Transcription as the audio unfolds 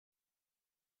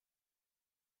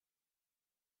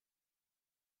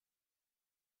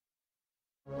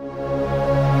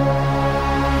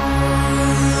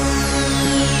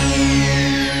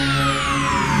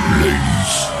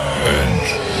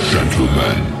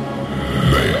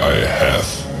May I have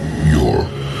your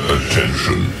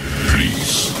attention,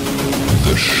 please?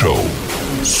 The show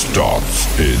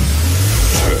starts in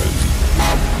 10,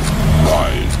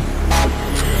 9,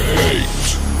 8,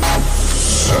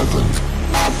 7,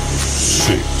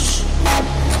 6,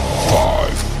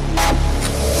 5,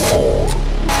 4,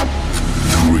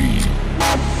 3,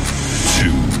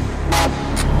 2,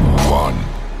 1,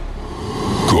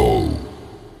 go.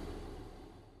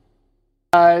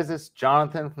 Guys, it's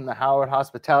Jonathan from the Howard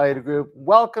Hospitality Group.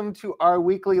 Welcome to our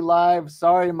weekly live.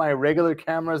 Sorry, my regular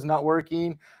camera is not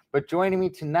working, but joining me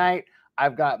tonight,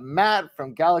 I've got Matt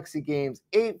from Galaxy Games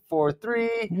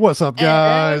 843. What's up,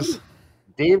 guys?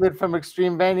 David from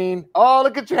Extreme Vending. Oh,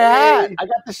 look at your hat. I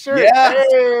got the shirt. Yes.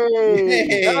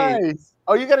 Hey, Yay. nice.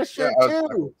 Oh, you got a shirt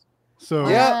too. So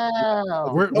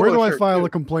Wow. where do I file a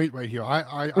complaint right here?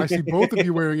 I see both of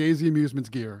you wearing AZ Amusements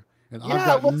gear, and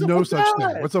I've got no such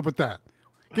thing. What's up with that?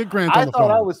 Get Grant on the phone. I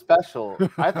thought I was special.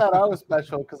 I thought I was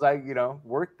special because I,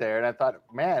 worked there, and I thought,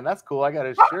 man, that's cool. I got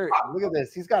a shirt. Look at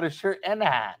this. He's got a shirt and a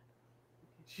hat.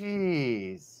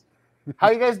 Jeez.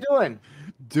 How you guys doing?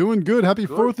 Doing good. Happy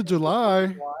 4th of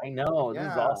July. I know. This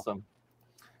is awesome.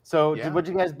 So, what'd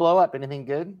you guys blow up? Anything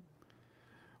good?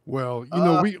 Well,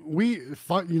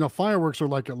 fireworks are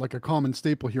like a common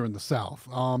staple here in the South.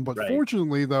 But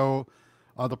fortunately, though,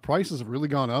 the prices have really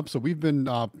gone up, so we've been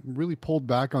really pulled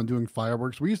back on doing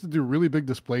fireworks. We used to do really big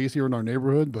displays here in our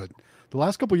neighborhood, but the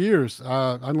last couple of years,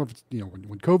 I don't know if it's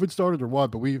when COVID started or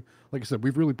what, but like I said,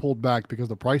 we've really pulled back because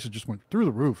the prices just went through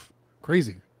the roof.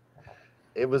 Crazy.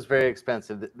 It was very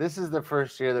expensive. This is the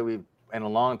first year that we've in a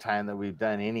long time that we've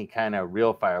done any kind of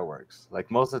real fireworks. Like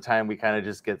most of the time, we kind of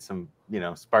just get some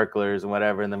sparklers and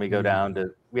whatever, and then we go down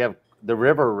to the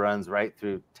river runs right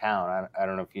through town. I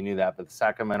don't know if you knew that, but the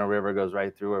Sacramento River goes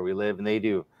right through where we live, and they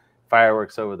do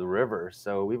fireworks over the river.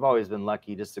 So we've always been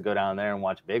lucky just to go down there and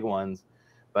watch big ones.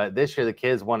 But this year, the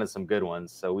kids wanted some good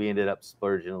ones, so we ended up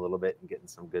splurging a little bit and getting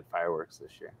some good fireworks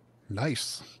this year.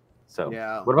 Nice. So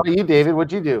what about you, David?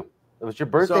 What'd you do? It was your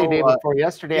birthday day before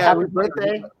yesterday. Happy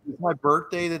birthday. It's my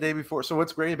birthday the day before. So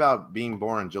what's great about being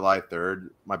born on July 3rd,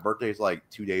 my birthday is like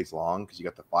 2 days long because you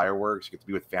got the fireworks. You get to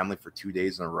be with family for 2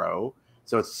 days in a row.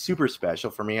 So it's super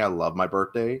special for me. I love my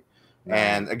birthday. Nice.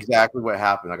 And exactly what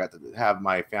happened. I got to have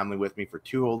my family with me for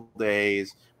 2 whole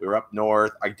days. We were up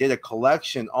north. I did a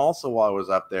collection also while I was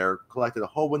up there, collected a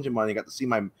whole bunch of money, got to see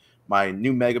my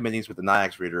new Mega Minis with the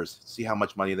Niax readers, see how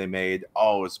much money they made.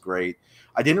 Oh, it was great.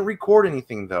 I didn't record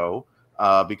anything, though.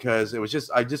 Because it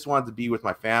was I just wanted to be with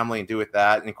my family and do with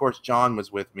that. And of course, John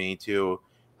was with me too.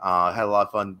 Had a lot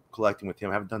of fun collecting with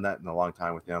him. I haven't done that in a long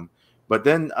time with him. But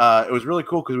then it was really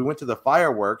cool because we went to the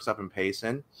fireworks up in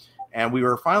Payson, and we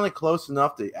were finally close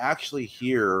enough to actually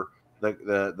hear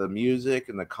the music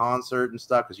and the concert and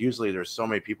stuff. Because usually there's so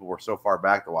many people, we're so far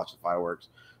back to watch the fireworks.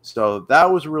 So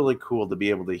that was really cool to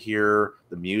be able to hear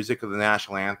the music of the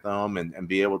national anthem and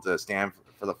be able to stand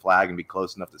for the flag and be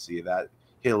close enough to see that.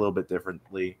 Hit a little bit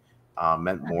differently,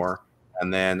 meant more.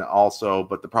 And then also,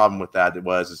 but the problem with that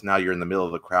is now you're in the middle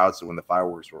of the crowd. So when the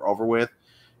fireworks were over with,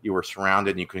 you were surrounded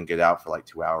and you couldn't get out for like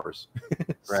 2 hours.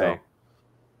 So,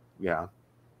 yeah.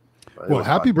 Well,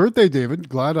 happy birthday, David.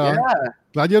 Glad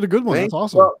you had a good one. That's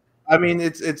awesome. Well, I mean,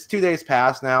 it's 2 days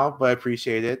past now, but I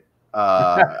appreciate it.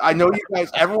 I know you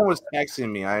guys, everyone was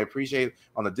texting me. I appreciate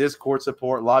on the Discord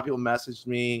support. A lot of people messaged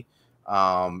me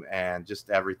and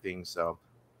just everything. So,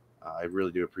 I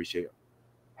really do appreciate it.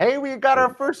 Hey, we got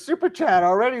our first super chat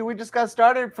already. We just got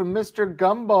started from Mr.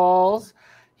 Gumballs.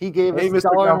 He gave us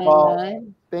Mr.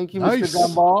 Gumball. Thank you, Mr.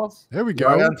 Gumballs. There we go.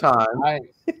 Right on time.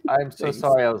 I'm so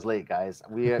sorry I was late, guys.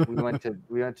 We went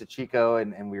to Chico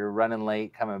and we were running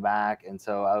late coming back, and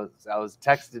so I was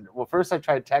texted. Well, first I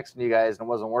tried texting you guys and it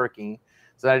wasn't working.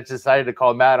 So I decided to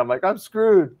call Matt. I'm like, I'm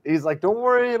screwed. He's like, don't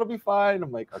worry, it'll be fine.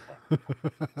 I'm like, okay.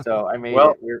 So I made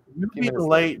it. You being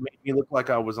late made me look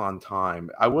like I was on time.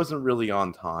 I wasn't really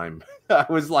on time. I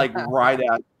was like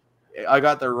I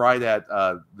got there right at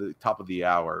the top of the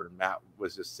hour. Matt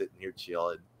was just sitting here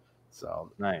chilling.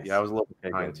 So nice. Yeah, I was a little bit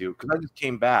behind too because I just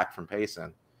came back from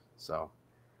Payson. So.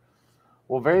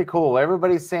 Well, very cool.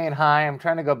 Everybody's saying hi. I'm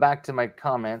trying to go back to my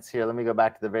comments here. Let me go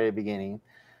back to the very beginning.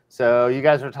 So you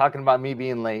guys were talking about me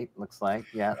being late, looks like.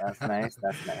 Yeah, that's nice.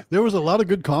 That's nice. There was a lot of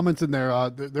good comments in there.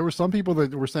 There were some people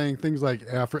that were saying things like,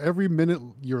 for every minute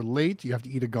you're late, you have to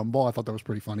eat a gumball. I thought that was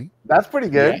pretty funny. That's pretty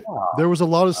good. Yeah. There was a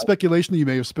lot of speculation that you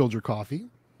may have spilled your coffee.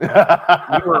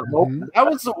 I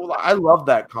love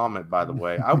that comment, by the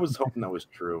way. I was hoping that was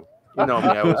true. You know me,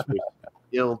 I was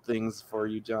ill things for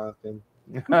you, Jonathan.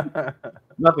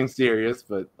 Nothing serious,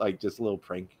 but like just little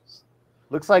pranks.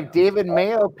 Looks like David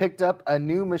Mayo picked up a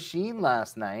new machine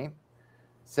last night.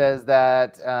 says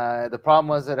that the problem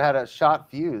was it had a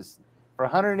shot fuse for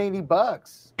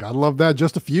 $180. Gotta love that.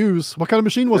 Just a fuse. What kind of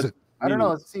machine was it? I don't know.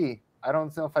 Let's see. I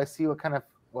don't know if I see what kind of.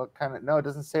 No, it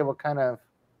doesn't say what kind of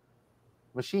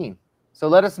machine. So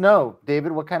let us know,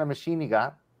 David, what kind of machine you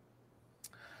got.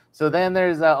 So then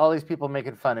there's all these people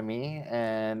making fun of me,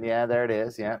 and yeah, there it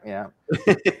is. Yeah.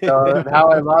 So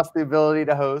how I lost the ability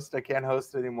to host. I can't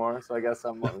host anymore. So I guess they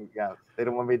don't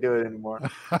want me to do it anymore.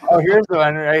 Oh, here's the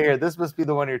one right here. This must be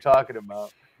the one you're talking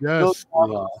about. Yes.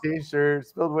 Change shirt,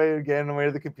 spilled away again on the way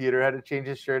to the computer, had to change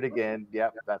his shirt again.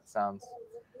 Yep, that sounds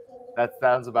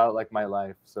about like my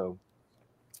life. So,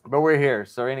 but we're here.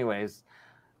 So anyways,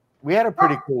 we had a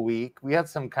pretty cool week. We had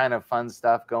some kind of fun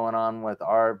stuff going on with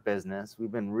our business.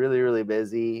 We've been really, really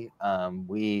busy.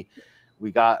 We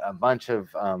got a bunch of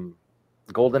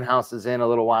golden houses in a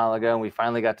little while ago, and we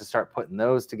finally got to start putting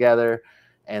those together.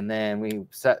 And then we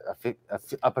set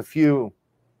up a few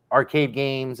arcade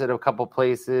games at a couple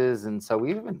places, and so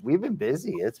we've been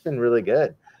busy. It's been really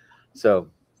good. So,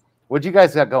 what you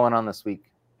guys got going on this week?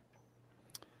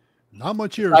 Not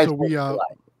much here. So we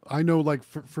I know, like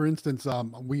for instance,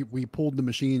 we pulled the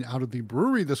machine out of the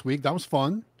brewery this week. That was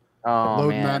fun.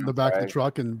 Loading that in the back of the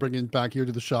truck and bringing it back here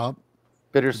to the shop.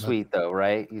 Bittersweet though,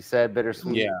 right? You said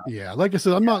bittersweet. Yeah. Like I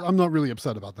said, I'm not really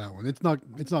upset about that one. It's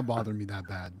not bothering me that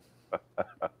bad.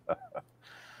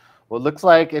 Well, it looks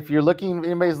like if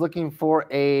anybody's looking for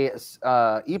a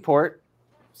ePort,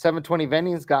 720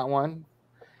 Vending's got one.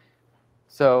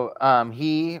 So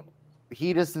he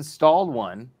just installed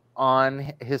one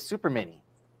on his Super Mini.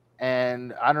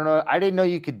 And I don't know, I didn't know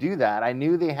you could do that. I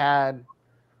knew they had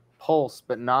Pulse,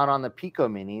 but not on the Pico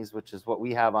Minis, which is what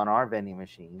we have on our vending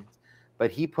machines. But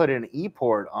he put an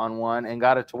ePort on one and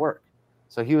got it to work.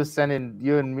 So he was sending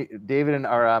you and me, David and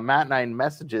Matt and I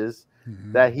messages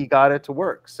that he got it to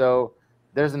work. So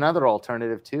there's another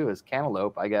alternative too, is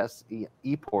Cantaloupe, I guess,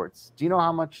 ePorts. Do you know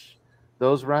how much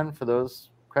those run for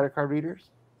those credit card readers?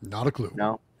 Not a clue.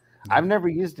 No. I've never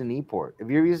used an ePort.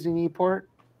 Have you ever used an ePort,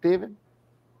 David?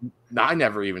 I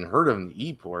never even heard of an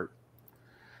ePort.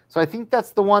 So I think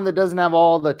that's the one that doesn't have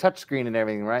all the touchscreen and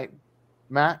everything, right?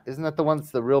 Matt, isn't that the one that's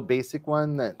the real basic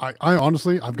one? That I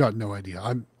honestly, I've got no idea.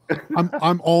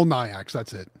 I'm all NIAX.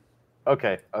 That's it.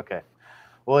 Okay.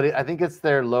 Well, I think it's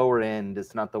their lower end.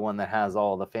 It's not the one that has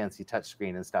all the fancy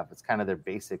touchscreen and stuff. It's kind of their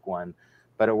basic one,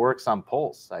 but it works on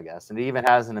Pulse, I guess, and it even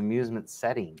has an amusement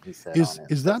setting. He said,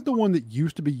 "Is that the one that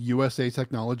used to be USA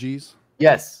Technologies?"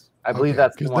 Yes, I believe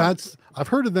that's the one. I've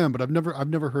heard of them, but I've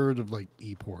never heard of like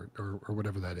ePort or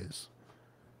whatever that is.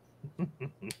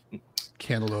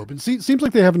 Cantaloupe. It seems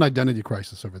like they have an identity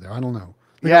crisis over there. I don't know.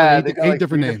 They got eight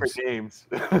different names.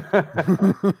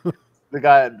 They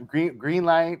got green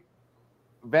light,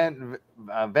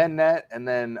 VendNet, and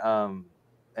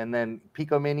then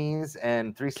Pico Minis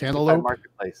and 365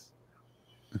 Marketplace.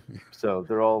 So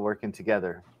they're all working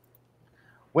together.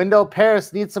 Wendell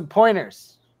Paris needs some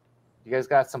pointers. You guys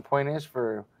got some pointers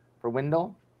for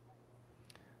Wendell?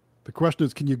 The question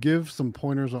is, can you give some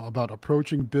pointers about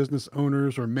approaching business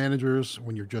owners or managers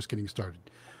when you're just getting started?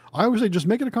 I always say just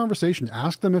make it a conversation.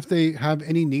 Ask them if they have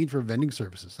any need for vending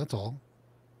services. That's all.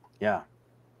 Yeah.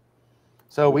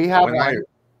 So we have one. Do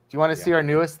you want to see our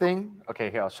newest thing?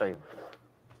 Okay, here, I'll show you.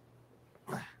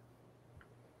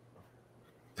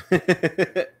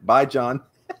 Bye, John.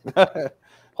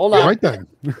 Hold on. Right then.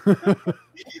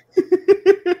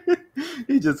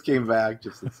 He just came back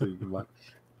just so you can watch.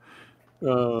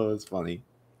 Oh, it's funny.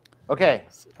 Okay.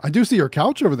 I do see your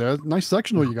couch over there. Nice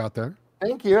sectional you got there.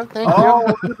 Thank you.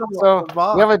 So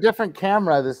we have a different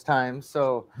camera this time.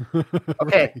 So,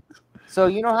 okay. Right. So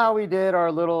you know how we did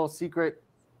our little secret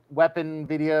weapon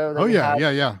video?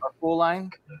 Yeah. Our pool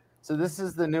line. So this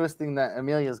is the newest thing that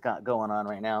Amelia's got going on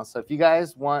right now. So if you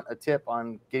guys want a tip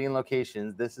on getting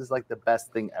locations, this is like the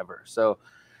best thing ever. So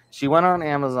she went on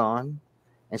Amazon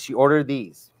and she ordered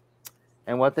these.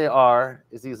 And what they are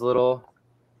is these little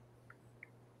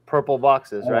purple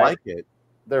boxes, right? I like it.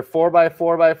 They're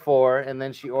 4x4x4, and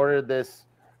then she ordered this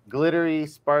glittery,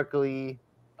 sparkly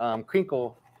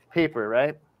crinkle paper,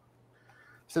 right?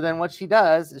 So then what she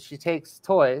does is she takes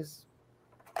toys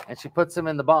and she puts them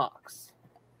in the box.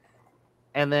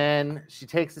 And then she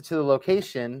takes it to the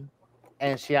location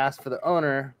and she asks for the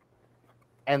owner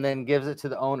and then gives it to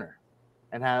the owner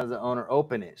and has the owner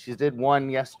open it. She did one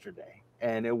yesterday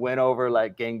and it went over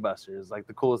like gangbusters, like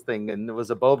the coolest thing. And it was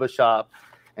a boba shop.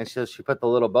 And she put the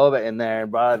little boba in there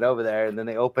and brought it over there. And then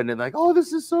they opened it like, oh,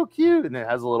 this is so cute. And it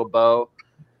has a little bow.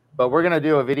 But we're going to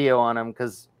do a video on them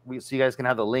so you guys can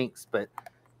have the links. But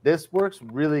This works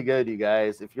really good, you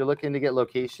guys. If you're looking to get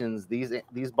locations, these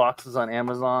boxes on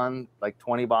Amazon, like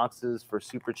 20 boxes for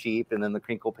super cheap, and then the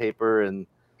crinkle paper, and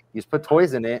you just put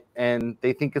toys in it, and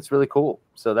they think it's really cool.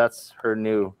 So that's her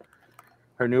new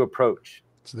approach.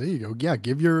 So there you go. Yeah,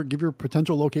 give your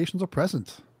potential locations a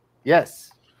present.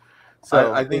 Yes.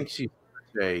 So I think she's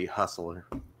a hustler.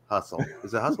 Hustle.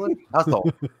 Is it hustler?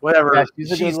 Hustle. Whatever. Yeah,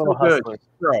 she's so good. She's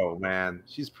pro, man.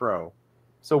 She's pro.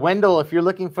 So Wendell, if you're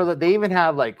looking for they even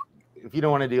have like, if you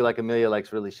don't want to do like Amelia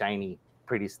likes really shiny,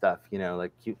 pretty stuff, you know,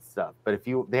 like cute stuff. But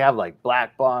they have like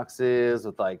black boxes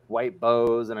with like white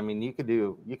bows, and I mean, you could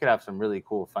have some really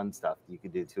cool, fun stuff you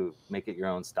could do to make it your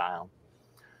own style.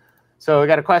 So we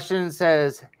got a question that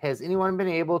says, has anyone been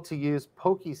able to use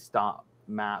Pokestop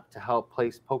map to help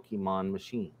place Pokemon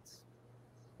machines?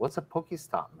 What's a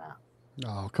Pokestop map?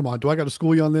 Oh, come on. Do I got to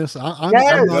school you on this? I'm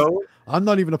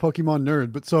not even a Pokemon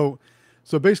nerd, but so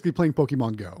basically playing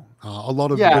Pokemon Go. A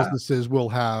lot of businesses will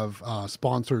have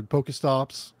sponsored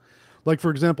Pokestops. Like,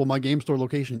 for example, my game store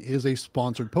location is a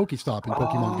sponsored Pokestop in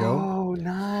Pokemon Go. Oh,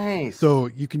 nice. So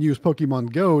you can use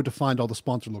Pokemon Go to find all the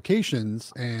sponsored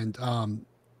locations, and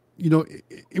you know,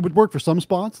 it would work for some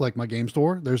spots, like my game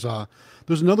store. There's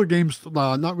another game,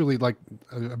 not really like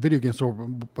a video game store,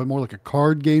 but more like a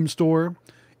card game store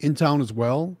in town as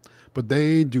well. But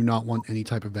they do not want any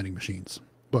type of vending machines.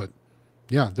 But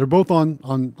yeah, they're both on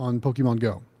Pokemon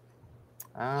Go.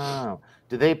 Oh,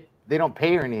 they don't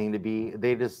pay or anything to be?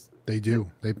 They do. They do.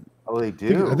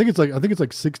 I think it's like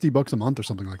 $60 a month or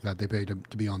something like that. They pay to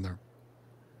be on there.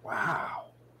 Wow,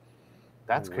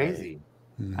 that's crazy.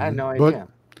 Mm-hmm. I had no idea.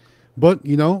 But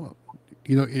you know,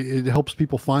 it helps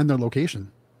people find their location.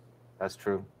 That's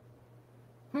true.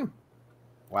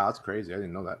 Wow, that's crazy. I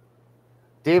didn't know that.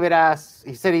 David asks,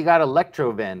 he said he got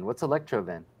Electrovend. What's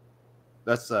Electrovend?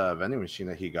 That's a vending machine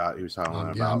that he got. He was talking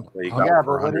about. But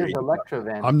what is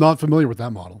Electrovend? I'm not familiar with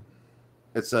that model.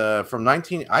 It's from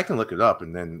 19. I can look it up,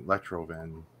 and then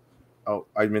Electrovend. Oh,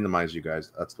 I minimize you guys.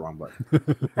 That's the wrong button.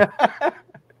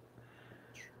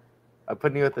 I'm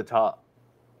putting you at the top.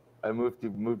 I moved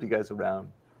you guys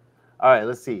around. All right,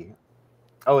 let's see.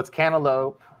 Oh, it's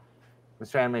Cantaloupe.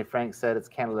 Mr. Anime Frank said it's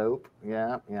Cantaloupe.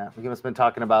 Yeah. We must have been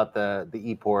talking about the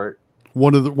ePort.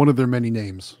 One of their many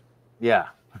names. Yeah.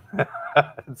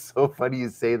 It's so funny you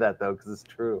say that though, because it's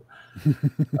true.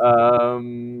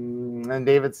 And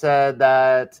David said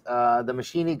that the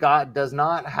machine he got does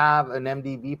not have an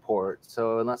MDV port.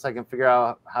 So unless I can figure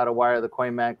out how to wire the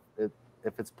CoinMech, if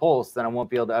it's Pulse, then I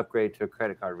won't be able to upgrade to a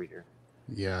credit card reader.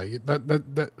 Yeah,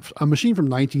 that a machine from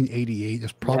 1988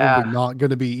 is probably not going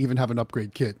to be even have an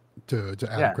upgrade kit to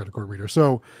add a credit card reader.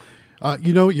 So,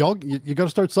 you got to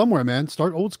start somewhere, man.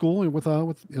 Start old school, and with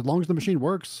as long as the machine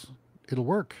works, it'll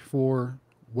work for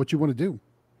what you want to do.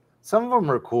 Some of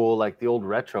them are cool, like the old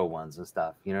retro ones and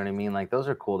stuff. You know what I mean? Like those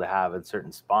are cool to have in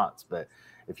certain spots. But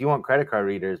if you want credit card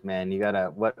readers, man, you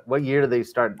gotta. What year do they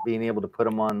start being able to put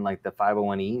them on like the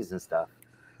 501Es and stuff?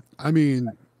 I mean,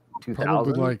 2000?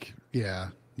 Probably like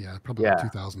probably like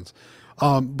 2000s.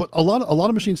 But a lot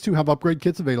of machines too have upgrade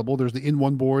kits available. There's the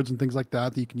in-one boards and things like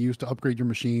that you can use to upgrade your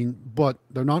machine, but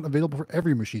they're not available for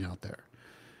every machine out there.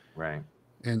 Right.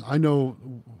 And I know,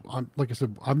 like I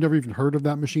said, I've never even heard of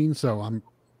that machine, so I'm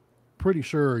pretty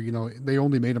sure they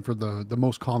only made them for the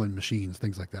most common machines,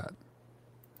 things like that.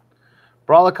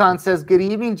 Brawlicon says, "Good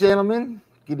evening, gentlemen.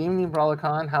 Good evening,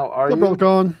 Brawlicon. How are you?"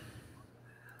 Brawlicon.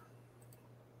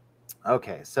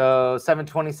 Okay, so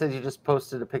 720 says you just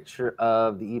posted a picture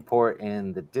of the ePort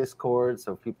in the Discord,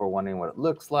 so people are wondering what it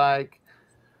looks like.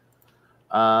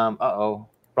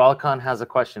 Brawlicon has a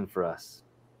question for us.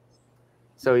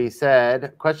 So he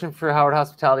said, question for Howard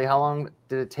Hospitality, how long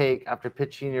did it take after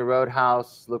pitching your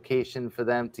Roadhouse location for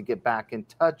them to get back in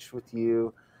touch with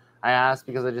you? I asked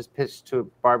because I just pitched to a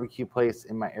barbecue place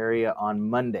in my area on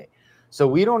Monday. So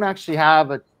we don't actually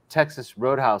have a Texas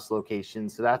Roadhouse location,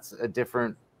 so that's a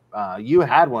different... you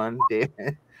had one,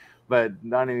 David, but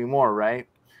not anymore, right?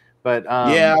 But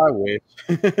yeah, I wish.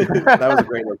 That was a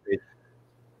great location.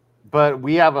 But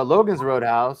we have a Logan's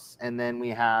Roadhouse, and then we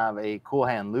have a Cool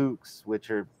Hand Luke's,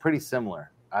 which are pretty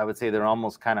similar. I would say they're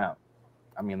almost kind of,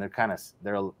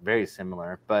 they're very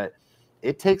similar, but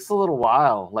it takes a little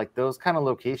while. Like those kind of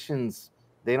locations,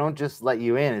 they don't just let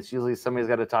you in. It's usually somebody's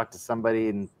got to talk to somebody,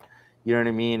 and you know what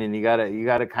I mean. And you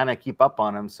gotta kind of keep up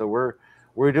on them. So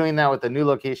we're doing that with a new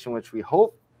location, which we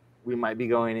hope we might be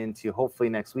going into hopefully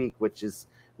next week, which is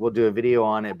we'll do a video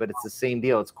on it, but it's the same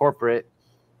deal. It's corporate,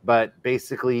 but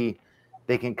basically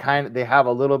they have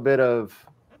a little bit of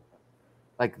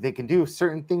like they can do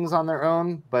certain things on their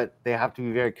own, but they have to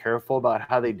be very careful about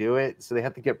how they do it. So they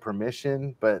have to get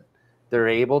permission, but they're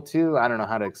able to. I don't know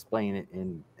how to explain it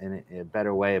in a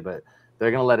better way, but they're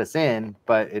going to let us in.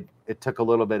 But it took a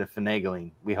little bit of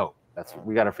finagling. We hope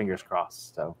we got our fingers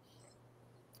crossed. So,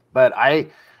 but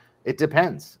it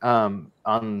depends on,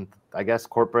 I guess,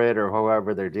 corporate or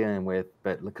whoever they're dealing with.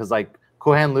 But because like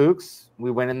Kohan Luke's, we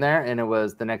went in there and it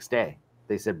was the next day.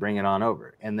 They said bring it on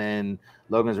over, and then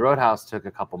Logan's Roadhouse took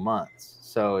a couple months.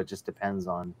 So it just depends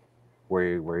on where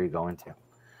you're going to.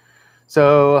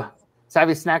 So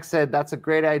Savvy Snack said that's a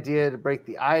great idea to break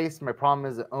the ice. My problem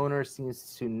is the owner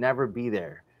seems to never be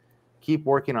there. Keep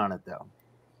working on it though.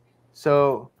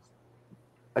 So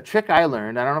a trick I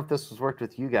learned, I don't know if this was worked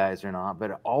with you guys or not,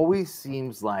 but it always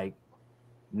seems like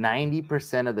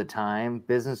 90% of the time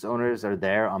business owners are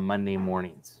there on Monday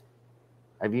mornings.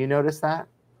 Have you noticed that?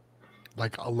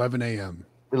 Like 11 a.m.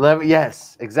 11,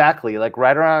 yes, exactly. Like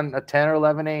right around 10 or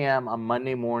 11 a.m. on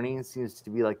Monday morning seems to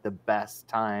be like the best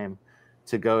time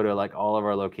to go to like all of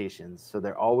our locations. So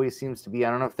there always seems to be, I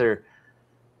don't know if they're,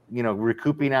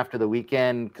 recouping after the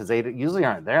weekend, because they usually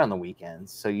aren't there on the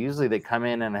weekends. So usually they come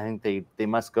in and I think they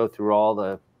must go through all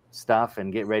the stuff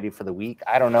and get ready for the week.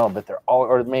 I don't know, but they're all,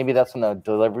 or maybe that's when the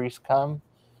deliveries come.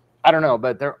 I don't know,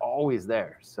 but they're always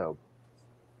there. So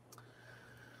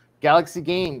Galaxy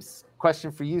Games,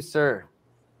 question for you, sir.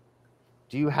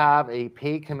 Do you have a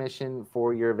pay commission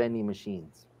for your vending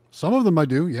machines? Some of them I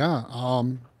do, yeah.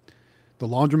 The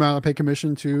laundromat I pay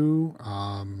commission to.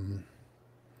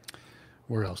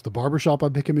 Where else? The barbershop I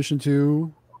pay commission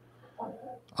to.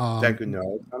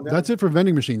 That's it for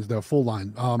vending machines, though, full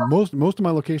line. Most of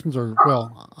my locations are,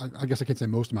 well, I guess I can't say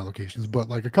most of my locations, but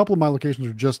like a couple of my locations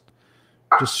are just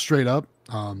straight up.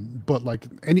 But like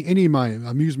any of my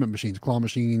amusement machines, claw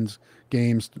machines,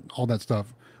 games, all that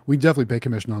stuff, we definitely pay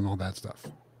commission on all that stuff.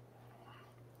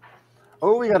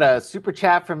 Oh, we got a super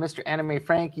chat from Mr. Anime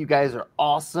Frank. You guys are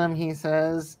awesome, he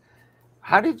says.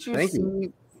 How did you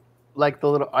see, like the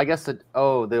little, I guess, the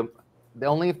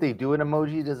only if they do an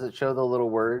emoji, does it show the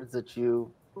little words that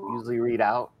you usually read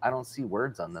out? I don't see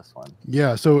words on this one.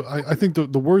 Yeah, so I think the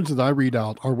words that I read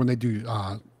out are when they do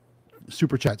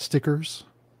super chat stickers.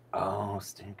 Oh,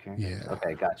 sticker. Yeah.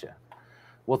 Okay, gotcha.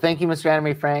 Well, thank you, Mr.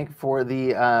 Anime Frank, for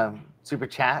the super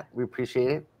chat. We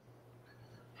appreciate it.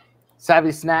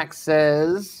 Savvy Snack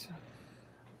says,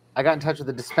 I got in touch with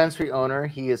the dispensary owner.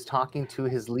 He is talking to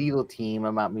his legal team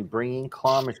about me bringing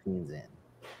claw machines in.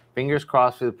 Fingers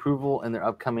crossed for approval in their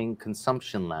upcoming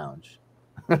consumption lounge.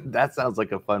 That sounds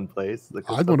like a fun place.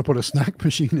 I'd want to put a snack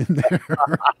machine in there.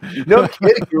 No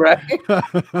kidding, right?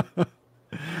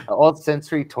 All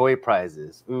sensory toy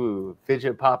prizes. Ooh,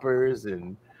 fidget poppers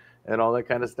and all that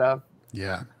kind of stuff.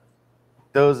 Yeah.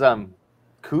 Those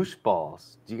koosh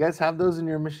balls. Do you guys have those in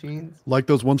your machines? Like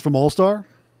those ones from All-Star?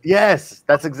 Yes,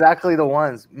 that's exactly the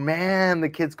ones. Man, the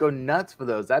kids go nuts for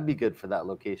those. That'd be good for that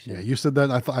location. Yeah, you said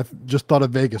that. I just thought of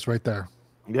Vegas right there.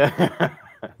 Yeah.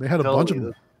 They had a bunch of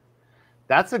them.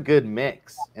 That's a good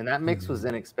mix. And that mix was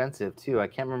inexpensive too. I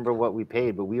can't remember what we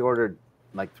paid, but we ordered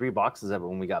like 3 boxes of it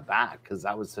when we got back because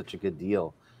that was such a good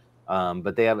deal.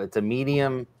 But it's a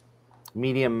medium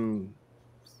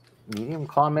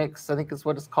claw mix, I think is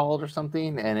what it's called or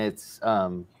something. And it's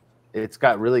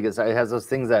got really good. It has those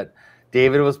things that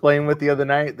David was playing with the other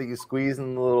night that you squeeze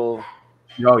in the little.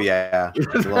 Oh yeah,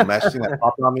 the little mesh thing that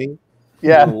popped on me.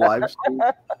 Yeah. Live stream.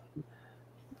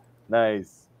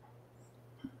 Nice.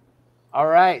 All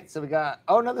right, so we got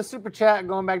another super chat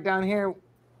going back down here.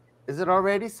 Is it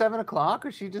already 7 o'clock, or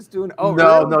is she just doing? Oh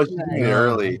no, she's doing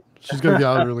early. She's gonna be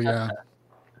out early, yeah.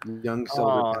 Young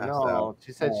soldier pass out.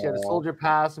 She said she had a soldier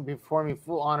pass and be performing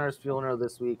full honors funeral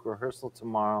this week. Rehearsal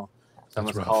tomorrow.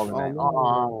 Someone's called tonight.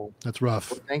 No. That's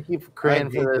rough. Well, thank you,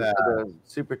 Corinne, for the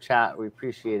super chat. We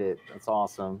appreciate it. That's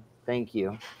awesome. Thank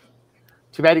you.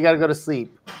 Too bad you got to go to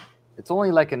sleep. It's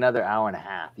only like another hour and a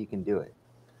half. You can do it.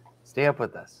 Stay up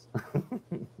with us.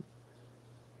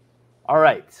 All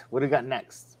right. What do we got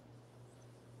next?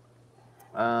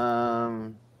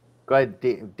 Go ahead,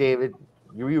 David.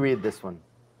 You reread this one.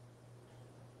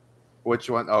 Which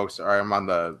one? Oh, sorry. I'm on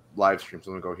the live stream,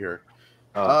 so let me go here.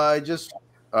 Oh.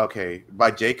 Okay.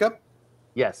 By Jacob?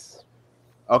 Yes.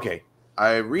 Okay.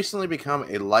 I recently become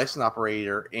a licensed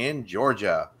operator in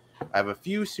Georgia. I have a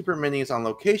few super minis on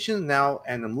location now,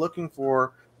 and I'm looking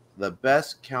for the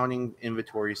best counting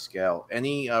inventory scale.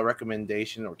 Any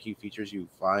recommendation or key features you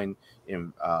find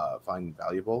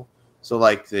valuable? So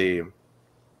like what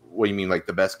do you mean, like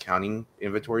the best counting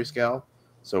inventory scale?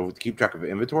 So to keep track of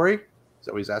inventory? Is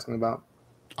that what he's asking about?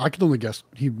 I can only guess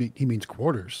he means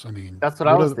quarters. I mean, that's what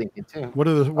I was thinking too.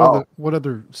 What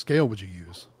other scale would you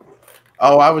use?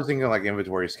 Oh, I was thinking like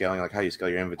inventory scaling, like how you scale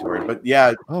your inventory. But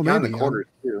yeah, maybe the quarters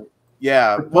too.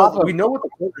 Yeah, well, we know what the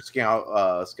quarter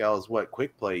scale is. What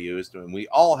Quick Play used, and we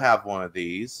all have one of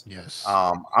these. Yes.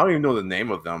 I don't even know the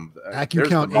name of them.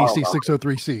 AccuCount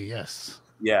AC603C. Yes.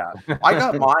 Yeah, I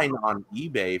got mine on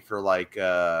eBay for like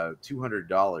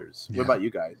 $200. What about you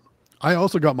guys? I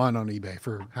also got mine on eBay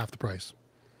for half the price.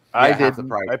 I did.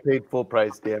 I paid full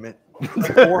price. Damn it.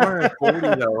 Like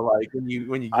 440 though. Like when you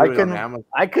do it on Amazon.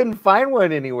 I couldn't find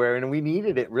one anywhere, and we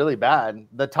needed it really bad.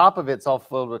 The top of it's all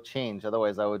filled with change.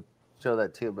 Otherwise, I would show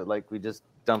that too. But like we just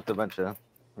dumped a bunch of.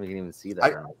 We can even see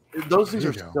that. Those things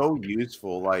are so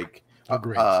useful. Like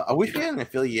I wish we had an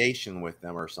affiliation with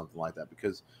them or something like that,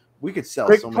 because we could sell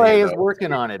Quick so Play many. Is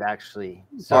working on it actually.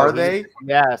 So are they?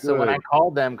 Yeah. So when I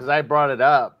called them, because I brought it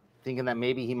up, thinking that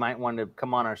maybe he might want to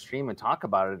come on our stream and talk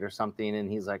about it or something,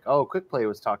 and he's like, "Oh, Quick Play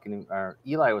was talking to, or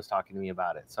Eli was talking to me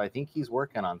about it." So I think he's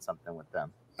working on something with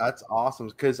them. That's awesome,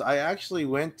 because I actually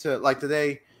went to, like,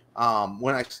 today,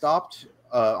 when I stopped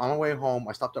on my way home,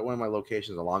 I stopped at one of my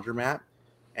locations, a laundromat,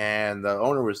 and the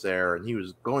owner was there, and he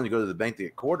was going to go to the bank to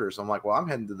get quarters. I'm like, well, I'm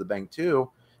heading to the bank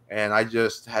too, and I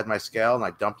just had my scale and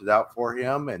I dumped it out for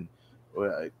him and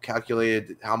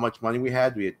calculated how much money we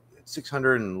had. We had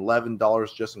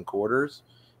 $611 just in quarters,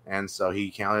 and so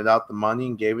he counted out the money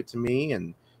and gave it to me,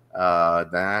 and then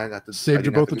I had to saved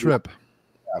you both a trip.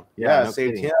 Yeah,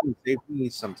 saved him, saved me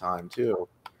some time too.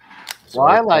 Well,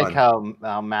 I like how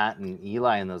Matt and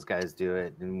Eli and those guys do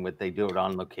it, and what they do it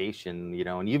on location, you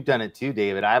know. And you've done it too,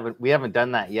 David. We haven't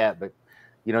done that yet, but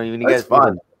you know, when you guys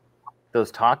do those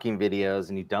talking videos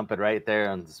and you dump it right there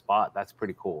on the spot, that's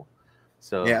pretty cool.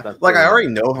 So yeah, like I already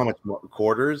know how much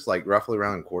quarters, like roughly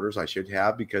around in quarters, I should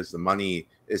have, because the money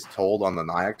is told on the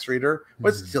NIAX reader. But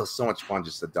it's still so much fun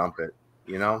just to dump it,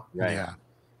 you know? Right. Yeah.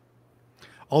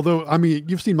 Although, I mean,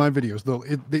 you've seen my videos though.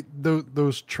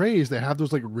 Those trays, they have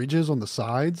those like ridges on the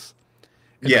sides,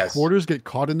 and the quarters get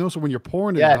caught in those. So when you're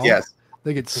pouring it out,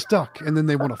 they get stuck, and then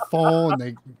they want to fall, and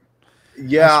they.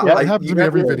 Yeah, that happens to me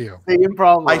every video. Same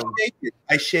problem.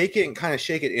 I shake it and kind of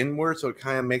shake it inward, so it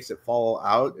kind of makes it fall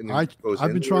out. And then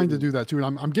I've been trying to do that too,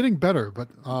 and I'm getting better, but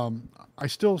I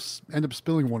still end up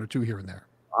spilling one or two here and there.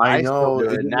 I know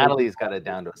Natalie's got it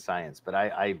down to a science, but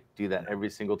I do that every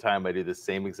single time. I do the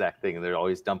same exact thing, and they're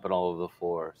always dumping all over the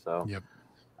floor. So yep.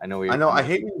 I know. I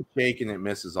hate when you shake and it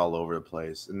misses all over the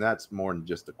place, and that's more than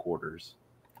just the quarters.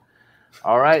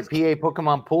 All right, PA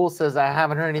Pokemon Pool says, I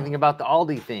haven't heard anything about the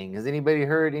Aldi thing. Has anybody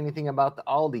heard anything about the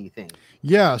Aldi thing?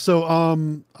 Yeah, so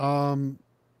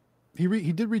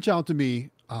he did reach out to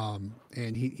me,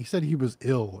 and he said he was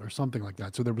ill or something like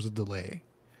that, so there was a delay.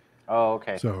 Oh,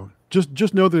 okay. So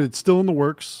just know that it's still in the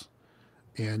works,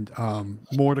 and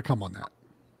more to come on that.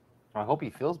 I hope he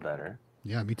feels better.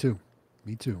 Yeah, me too.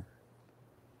 Me too.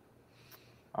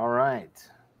 All right.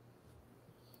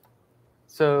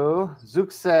 So Zook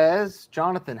says,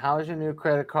 Jonathan, how is your new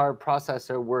credit card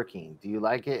processor working? Do you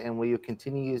like it, and will you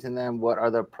continue using them? What are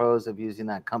the pros of using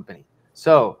that company?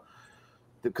 So,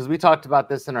 because we talked about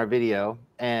this in our video,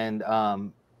 and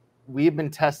we've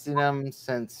been testing them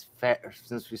since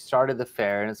we started the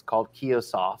fair, and it's called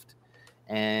Kiosoft,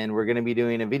 and we're going to be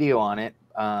doing a video on it.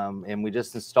 And we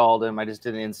just installed them. I just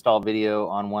did an install video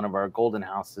on one of our golden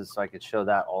houses, so I could show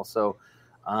that also.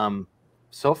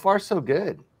 So far, so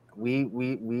good.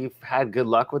 We've had good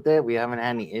luck with it. We haven't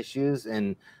had any issues,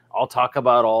 and I'll talk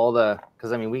about all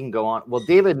because I mean, we can go on. Well,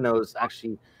 David knows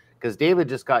actually, because David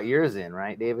just got yours in,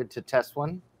 right, David, to test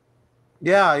one?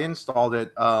 Yeah, I installed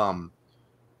it. I'm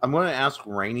going to ask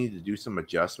Rainey to do some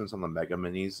adjustments on the Mega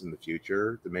Minis in the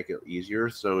future to make it easier.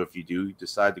 So if you do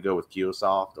decide to go with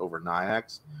Kiosoft over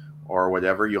NIAX or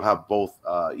whatever, you'll have both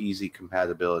easy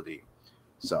compatibility.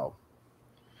 So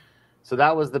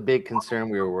that was the big concern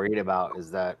we were worried about, is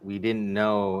that we didn't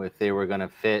know if they were going to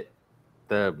fit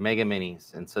the Mega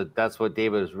Minis. And so that's what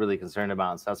David was really concerned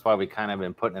about. So that's why we kind of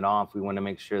been putting it off. We want to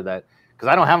make sure that, because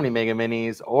I don't have any Mega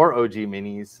Minis or OG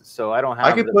Minis, so I don't have.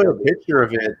 I could put a picture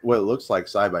of it, what it looks like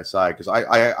side by side, because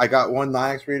I got one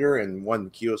NIAX reader and one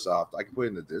Kiosoft. I can put it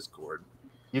in the Discord.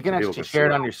 You can actually share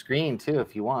it on your screen too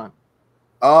if you want.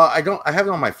 I have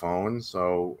it on my phone,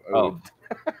 so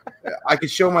I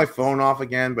could show my phone off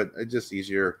again, but it's just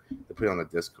easier to put it on the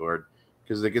Discord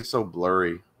because it gets so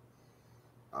blurry.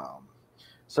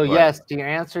 Yes, to your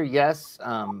answer, yes.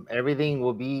 Everything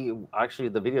will be, actually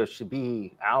the video should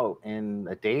be out in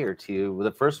a day or two.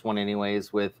 The first one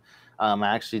anyways, with I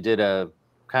actually did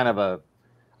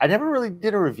I never really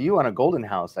did a review on a Golden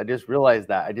House. I just realized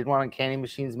that. I did one on Candy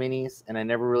Machines Minis, and I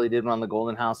never really did one on the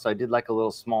Golden House. So I did like a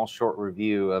little small short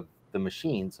review of the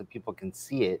machine so people can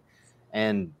see it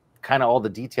and kind of all the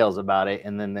details about it.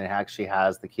 And then it actually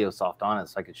has the Kiosoft on it,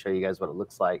 so I could show you guys what it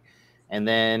looks like. And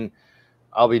then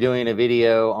I'll be doing a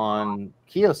video on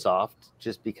Kiosoft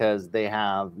just because they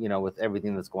have, with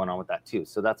everything that's going on with that too.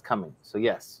 So that's coming. So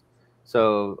yes.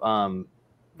 So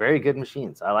very good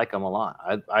machines. I like them a lot.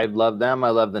 I love them. I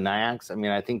love the Nyax. I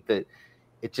mean, I think that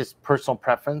it's just personal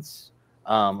preference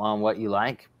on what you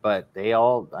like, but they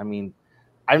all, I mean,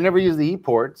 I've never used the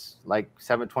e-ports like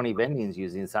 720 Vending's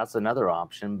using, so that's another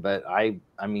option. But I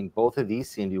mean, both of these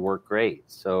seem to work great.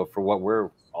 So for what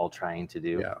we're all trying to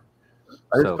do. Yeah.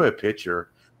 I just put a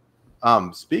picture.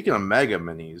 Speaking of Mega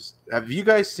Minis, have you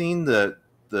guys seen the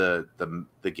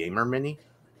Gamer Mini?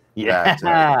 Yeah.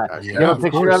 That, you have a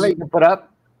picture of it you can put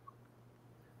up?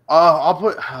 I'll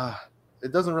put.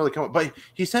 It doesn't really come up, but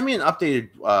he sent me an updated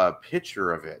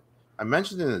picture of it. I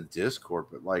mentioned it in the Discord,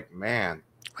 but like, man,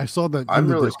 I saw that I'm in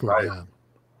the really Discord. excited. Yeah.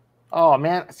 Oh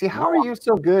man, see, how are you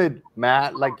so good,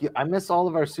 Matt? Like, I miss all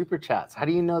of our super chats. How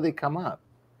do you know they come up?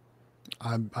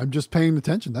 I'm just paying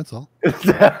attention. That's all.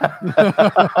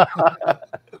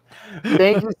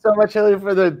 Thank you so much, Hilly,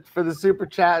 for the super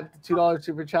chat, the $2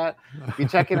 super chat. Be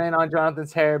checking in on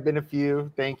Jonathan's hair. Been a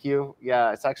few. Thank you.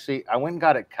 Yeah, it's actually, I went and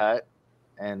got it cut,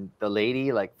 and the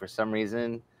lady, like, for some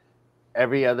reason,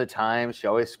 every other time she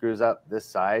always screws up this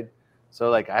side. So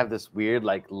like I have this weird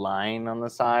like line on the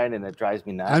side, and it drives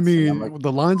me nuts. I mean, like,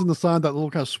 the lines on the side, that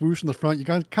little kind of swoosh in the front, you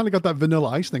kind of got that Vanilla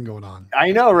Ice thing going on.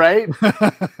 I know, right?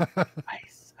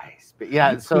 Ice. But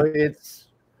yeah, so it's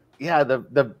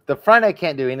the front I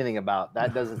can't do anything about.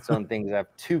 That does its own things. I have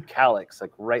two cowlicks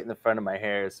like right in the front of my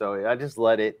hair, so I just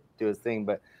let it do its thing.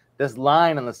 But this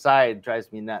line on the side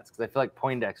drives me nuts because I feel like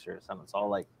Poindexter or something. It's all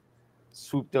like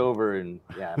swooped over, and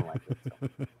yeah, I don't like it.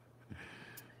 So.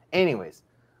 Anyways.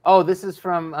 Oh, this is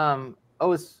from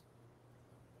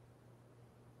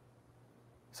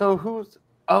so who's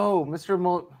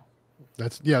Mr.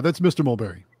 That's Mr.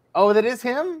 Mulberry. Oh, that is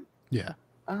him? Yeah.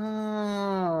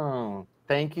 Oh,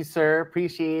 thank you, sir.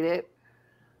 Appreciate it.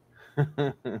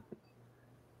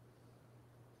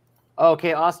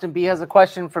 Okay, Austin B has a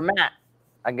question for Matt,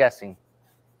 I'm guessing.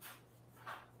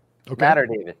 Okay. Matt or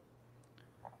David?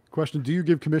 Question: do you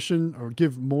give commission or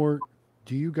give more?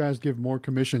 Do you guys give more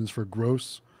commissions for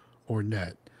gross or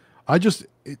net?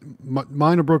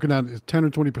 Mine are broken down as 10 or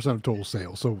 20% of total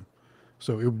sales. So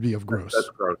it would be of gross. That's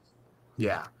gross.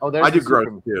 Yeah. Oh, I do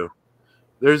gross too.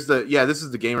 There's this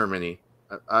is the Gamer Mini.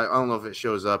 I don't know if it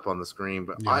shows up on the screen,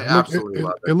 but I absolutely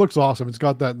love it. It looks awesome. It's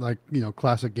got that like,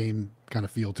 classic game kind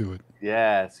of feel to it.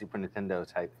 Yeah, Super Nintendo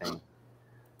type thing.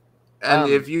 And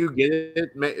if you get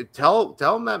it, tell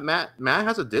them that Matt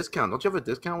has a discount. Don't you have a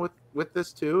discount with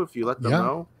this too? If you let them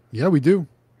know. Yeah, we do.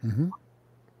 Mm-hmm.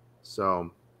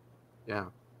 So, yeah,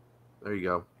 there you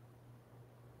go.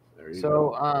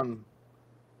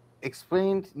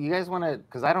 Explain. You guys want to?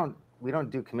 Because we don't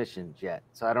do commissions yet,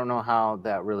 so I don't know how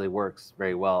that really works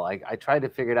very well. I tried to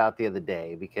figure it out the other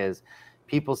day because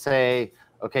people say,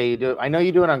 okay, you do it. I know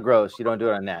you do it on gross. You don't do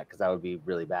it on net because that would be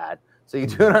really bad. So you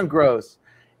do it on gross.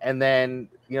 And then,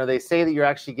 they say that you're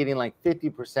actually getting like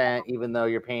 50%, even though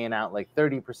you're paying out like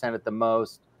 30% at the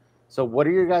most. So what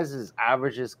are your guys'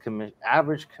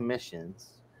 average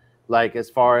commissions, like as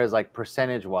far as like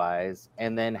percentage wise?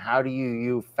 And then how do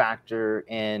you factor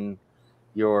in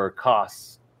your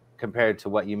costs compared to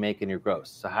what you make in your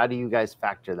gross? So how do you guys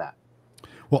factor that?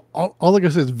 Well, all like I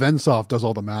said is Vensoft does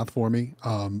all the math for me.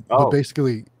 But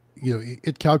basically,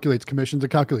 it calculates commissions.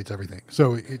 It calculates everything.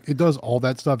 So it does all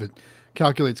that stuff. It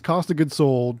calculates cost of goods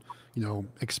sold,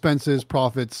 expenses,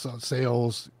 profits,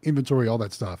 sales, inventory, all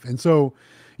that stuff. And so,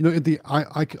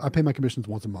 I pay my commissions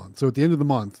once a month. So at the end of the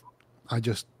month, I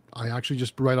actually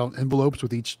just write out envelopes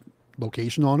with each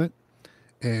location on it.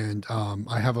 And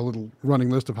I have a little running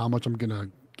list of how much I'm going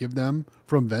to give them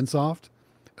from Vensoft.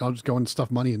 And I'll just go and stuff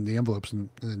money in the envelopes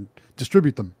and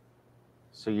distribute them.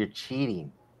 So you're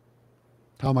cheating.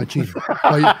 How am I cheating?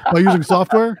 by using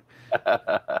software?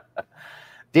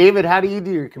 David, how do you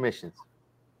do your commissions?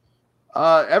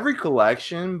 Every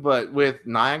collection, but with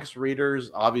Nyax readers,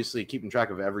 obviously keeping track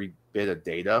of every bit of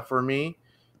data for me,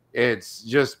 it's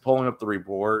just pulling up the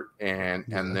report and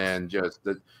then just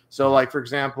so like for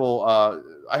example,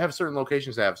 I have certain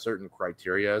locations that have certain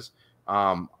criterias.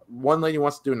 One lady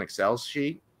wants to do an Excel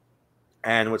sheet,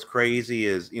 and what's crazy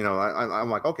is I'm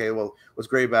like, okay, well, what's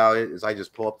great about it is I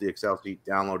just pull up the Excel sheet,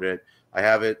 download it. I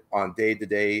have it on day to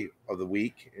day of the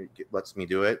week. It lets me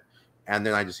do it. And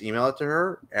then I just email it to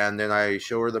her. And then I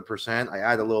show her the percent. I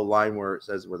add a little line where it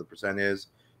says where the percent is.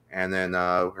 And then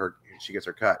she gets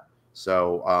her cut.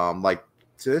 So like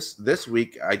this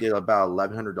week, I did about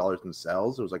 $1,100 in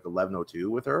sales. It was like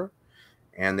 1102 with her.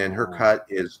 And then her cut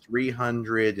is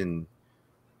 300 and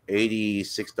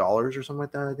 $86 or something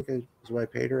like that. I think is what I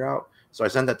paid her out. So I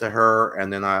sent that to her,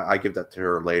 and then I give that to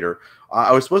her later.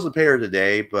 I was supposed to pay her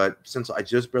today, but since I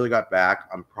just barely got back,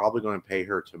 I'm probably going to pay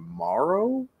her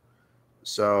tomorrow.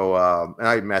 So, and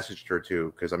I messaged her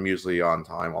too, because I'm usually on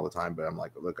time all the time, but I'm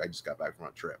like, look, I just got back from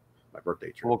a trip, my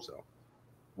birthday trip. So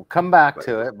we'll come back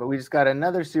to it, but we just got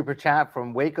another super chat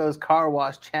from Waco's Car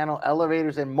Wash Channel,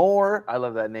 Elevators and More. I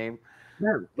love that name.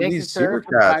 Yeah, Thank you, sir,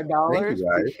 for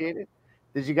 $5. Appreciate it.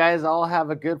 Did you guys all have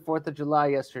a good 4th of July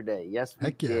yesterday? Yes,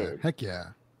 we did. Heck yeah.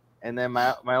 And then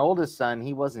my oldest son,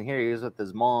 he wasn't here. He was with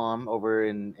his mom over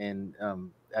in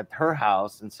at her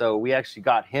house, and so we actually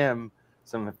got him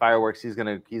some fireworks. He's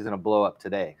gonna blow up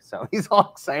today, so he's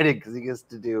all excited because he gets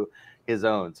to do his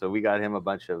own. So we got him a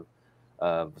bunch of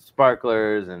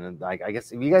sparklers, and like, I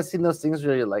guess, have you guys seen those things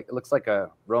where like it looks like a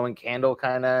Roman candle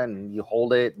kind of, and you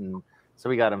hold it, and so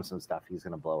we got him some stuff he's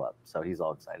gonna blow up. So he's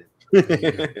all excited.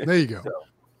 There you go. So,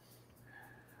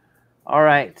 all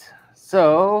right.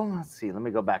 So let's see. Let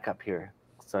me go back up here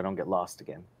so I don't get lost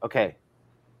again. Okay.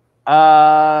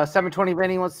 720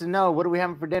 Vending wants to know, what are we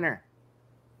having for dinner?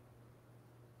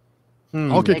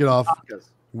 I'll kick it off. Tacos.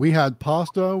 We had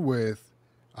pasta with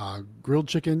grilled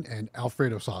chicken and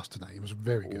Alfredo sauce tonight. It was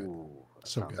very good. Ooh,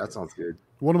 so good. That sounds good.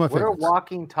 One of my favorites. What are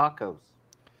walking tacos?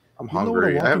 I'm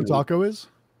hungry. You know what a walking taco is?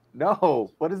 No.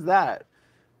 What is that?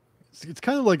 It's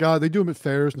kind of like they do them at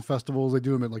fairs and festivals. They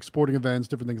do them at like sporting events,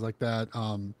 different things like that.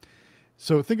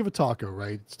 So think of a taco,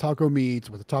 right? It's taco meat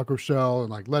with a taco shell and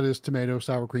like lettuce, tomato,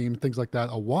 sour cream, things like that.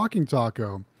 A walking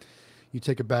taco, you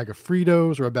take a bag of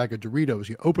Fritos or a bag of Doritos,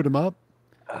 you open them up,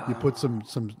 you put some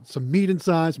meat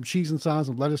inside, some cheese inside,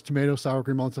 some lettuce, tomato, sour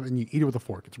cream, all that stuff, and you eat it with a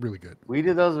fork. It's really good. We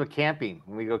do those with camping.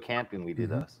 When we go camping, we do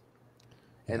those.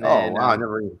 And then, wow, I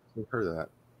never even heard of that.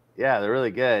 Yeah, they're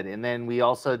really good. And then we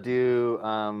also do,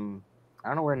 I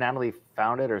don't know where Natalie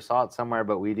found it or saw it somewhere,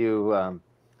 but we do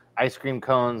ice cream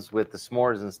cones with the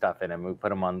s'mores and stuff in them. We put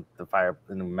them on the fire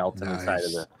and melt them inside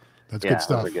of the. That's good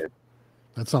stuff. Good.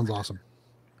 That sounds awesome.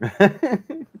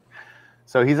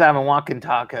 So he's having walking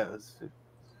tacos.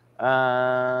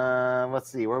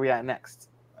 Let's see, where are we at next?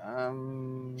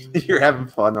 You're having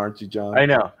fun, aren't you, John? I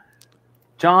know.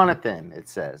 Jonathan, it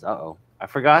says, I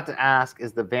forgot to ask,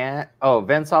 is the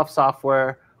Vensoft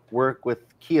software work with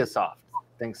Kiosoft?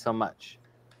 Thanks so much.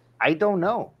 I don't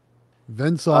know.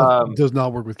 Vensoft does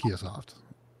not work with Kiosoft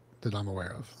that I'm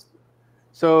aware of.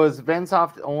 So is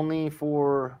Vensoft only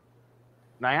for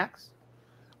Nayax?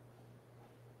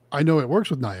 I know it works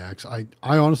with Nayax.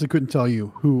 I honestly couldn't tell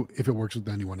you if it works with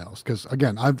anyone else, because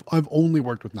again, I've only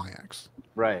worked with Nayax.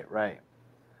 Right.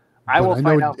 I will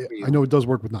find out for you. I know it does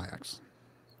work with Nayax.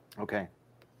 Okay.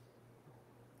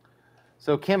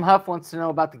 So Kim Huff wants to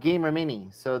know about the Gamer Mini.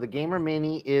 So the Gamer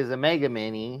Mini is a Mega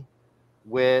Mini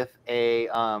with a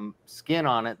skin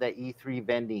on it that E3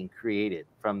 Vending created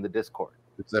from the Discord.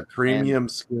 It's a premium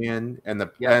skin, and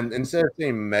instead of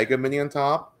saying Mega Mini on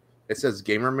top, it says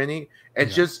Gamer Mini.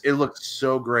 It looks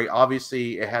so great.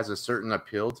 Obviously, it has a certain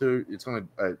appeal to. It's going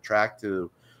to attract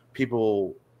to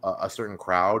people. A certain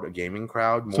crowd, a gaming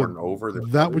crowd, more than over.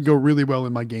 That would go really well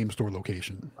in my game store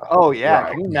location. Oh yeah,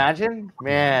 right. Can you imagine?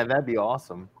 Man, that'd be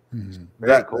awesome. Mm-hmm.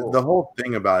 Very cool. The whole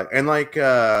thing about it, and like,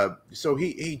 so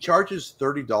he charges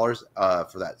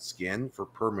 $30 for that skin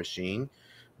per machine,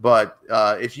 but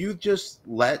if you just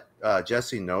let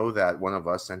Jesse know that one of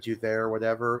us sent you there or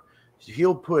whatever,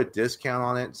 he'll put a discount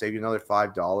on it, save you another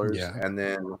 $5, and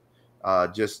then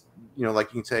just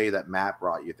like you can say that Matt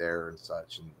brought you there and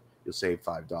such, and you'll save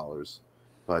 $5.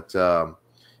 But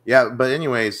but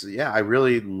anyways, I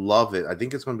really love it. I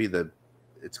think it's going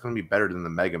to be better than the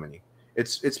Mega Mini.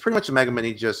 It's pretty much a Mega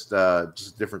Mini, just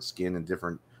different skin and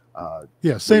different.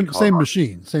 Same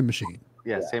machine.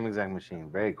 Yeah, same exact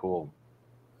machine. Very cool.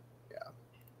 Yeah.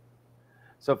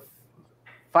 So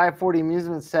 540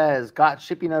 Amusement says, got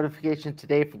shipping notification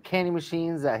today from Candy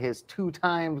Machines that his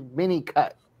 2-time mini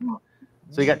cut.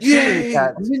 So you got 2 mini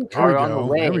cuts are on the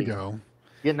way. There we go.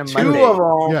 Getting them 2 Monday. of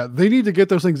them. Yeah, they need to get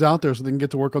those things out there so they can get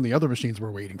to work on the other machines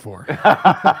we're waiting for. No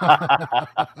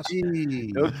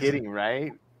kidding,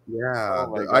 right? Yeah,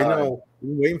 Oh I know. I've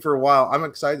been waiting for a while. I'm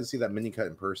excited to see that mini cut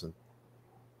in person.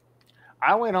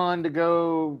 I went on to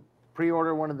go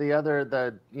pre-order one of the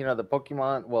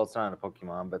Pokemon. Well, it's not a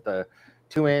Pokemon, but the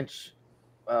 2-inch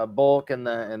bulk and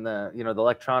the the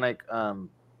electronic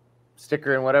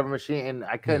sticker and whatever machine, and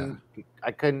I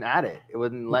couldn't add it. It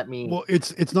wouldn't let me. Well,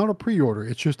 it's not a pre-order.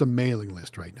 It's just a mailing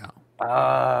list right now.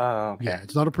 Oh, okay. Yeah,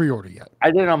 it's not a pre-order yet.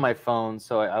 I did it on my phone,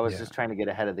 so I was just trying to get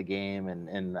ahead of the game,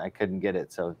 and I couldn't get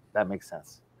it, so that makes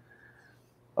sense.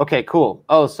 Okay, cool.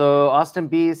 Oh, so Austin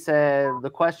B said the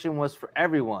question was for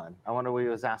everyone. I wonder what he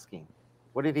was asking.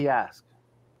 What did he ask?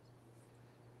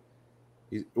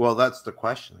 Well, that's the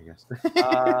question, I guess.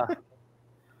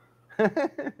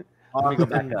 Let me go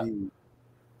back up.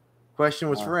 Question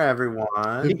was for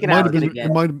everyone. It might have been.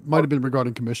 It might have been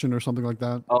regarding commission or something like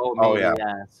that. Oh, maybe,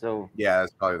 yeah. So yeah,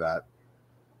 it's probably that.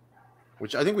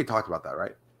 Which I think we talked about that,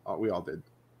 right? Oh, we all did.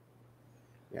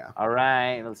 Yeah. All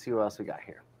right. Let's see what else we got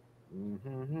here.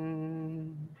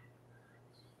 Mm-hmm.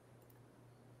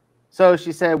 So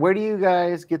she said, "Where do you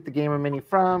guys get the Gamer Mini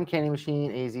from? Candy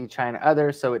Machine, AZ, China,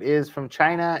 other." So it is from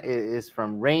China. It is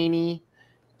from Rainy.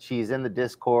 She's in the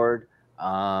Discord.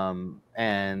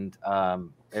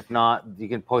 If not, you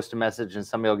can post a message and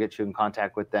somebody will get you in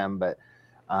contact with them. But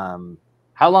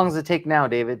how long does it take now,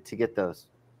 David, to get those?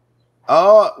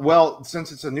 Well,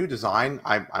 since it's a new design,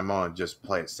 I'm gonna just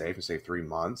play it safe and say 3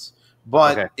 months.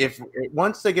 But if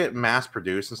once they get mass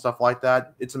produced and stuff like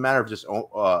that, it's a matter of just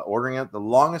ordering it. The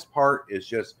longest part is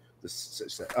just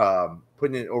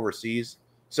putting it overseas.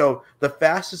 So the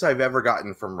fastest I've ever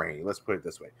gotten from Rainy, let's put it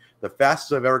this way, the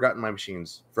fastest I've ever gotten my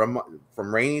machines from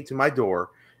Rainy to my door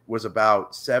was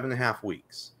about 7.5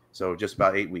 weeks. So just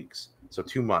about 8 weeks. So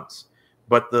 2 months.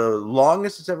 But the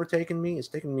longest it's ever taken me, it's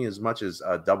taken me as much as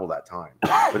double that time.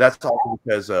 But that's also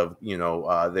because of,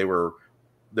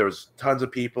 there was tons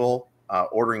of people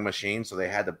ordering machines, so they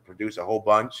had to produce a whole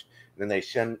bunch. And then they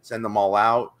send them all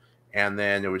out. And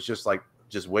then it was just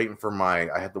waiting for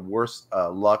I had the worst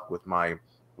luck with my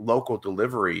local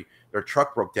delivery. Their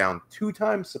truck broke down 2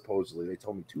 times, supposedly. They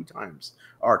told me 2 times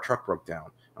our truck broke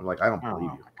down. I'm like, I don't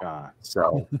believe you. God.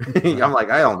 So I'm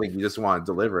like, I don't think you just want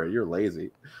to deliver it. You're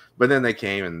lazy. But then they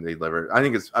came and they delivered. I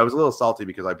was a little salty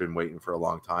because I've been waiting for a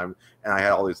long time and I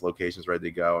had all these locations ready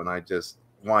to go and I just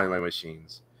wanted my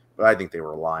machines. But I think they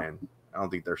were lying. I don't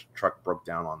think their truck broke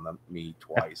down on me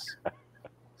twice.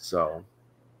 So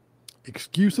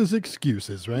excuses,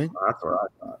 right? That's what I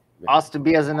thought. Yeah. Austin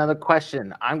B has another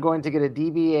question. I'm going to get a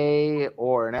DBA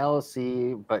or an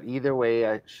LLC, but either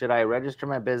way, should I register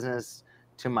my business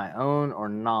to my own or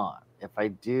not? If I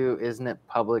do, isn't it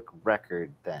public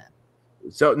record then?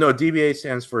 So no, DBA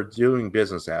stands for doing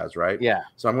business as, right? Yeah.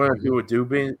 So I'm going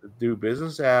to do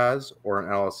business as or an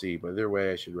LLC, but either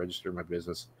way, I should register my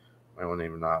business, my own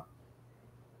name or not.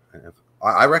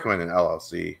 I recommend an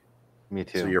LLC. Me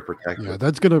too. So you're protected. Yeah,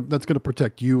 that's gonna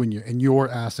protect you and your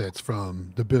assets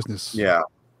from the business. Yeah.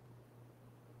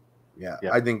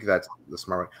 I think that's the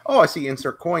smart way. Oh, I see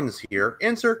insert coins here.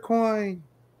 Insert coin.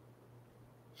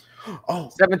 Oh,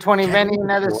 720 Vending,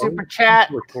 another super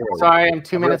chat. Sorry, I'm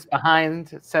 2 minutes behind.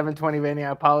 720 Vending,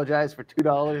 I apologize for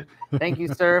 $2. Thank you,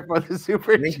 sir, for the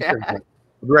super chat. I'll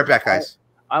be right back, guys.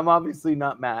 I'm obviously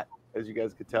not Matt, as you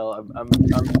guys could tell. I'm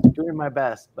doing my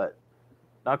best, but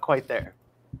not quite there.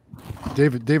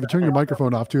 David, turn your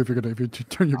microphone off too if you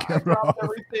turn your camera off.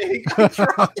 Everything.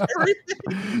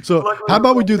 So how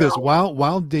about we do this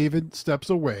while David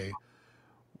steps away?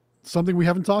 Something we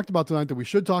haven't talked about tonight that we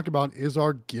should talk about is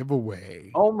our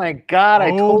giveaway. Oh my God!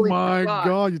 Oh my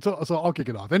God! So I'll kick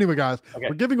it off. Anyway, guys,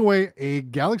 we're giving away a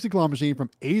Galaxy Claw machine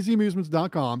from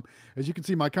azamusements.com. As you can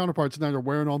see, my counterparts tonight are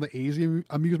wearing all the AZ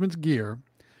Amusements gear.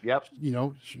 Yep.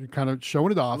 Kind of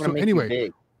showing it off. So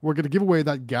anyway, we're going to give away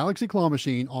that Galaxy Claw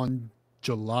machine on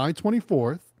July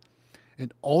 24th.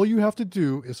 And all you have to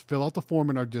do is fill out the form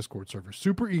in our Discord server.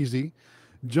 Super easy.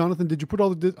 Jonathan, did you put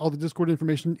all the Discord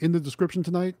information in the description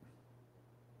tonight?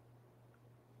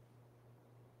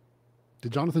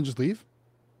 Did Jonathan just leave?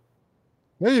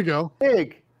 There you go.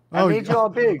 Big. I made you all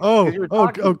big.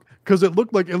 Because it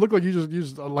looked like you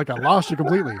just like I lost you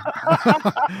completely.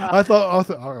 I thought,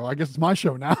 oh, I guess it's my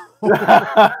show now.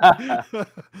 But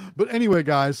anyway,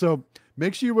 guys, so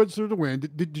make sure you register to win.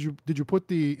 Did you put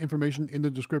the information in the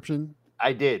description?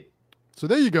 I did. So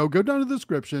there you go. Go down to the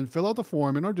description, fill out the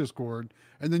form in our Discord,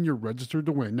 and then you're registered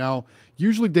to win. Now,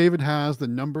 usually David has the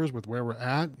numbers with where we're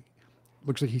at.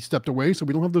 Looks like he stepped away, so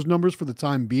we don't have those numbers for the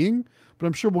time being, but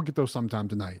I'm sure we'll get those sometime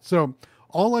tonight. So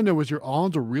all I know is your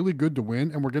odds are really good to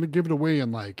win, and we're going to give it away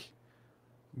in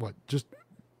just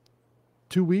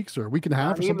 2 weeks or a week and a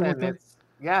half or something like that?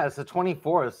 It's the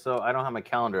 24th, so I don't have my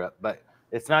calendar up, but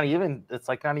it's not even,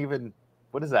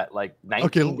 what is that, like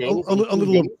 19 days? A little over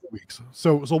 2 weeks.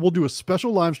 So we'll do a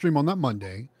special live stream on that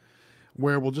Monday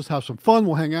where we'll just have some fun.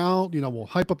 We'll hang out, we'll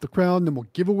hype up the crowd, and then we'll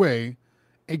give away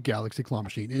a Galaxy Claw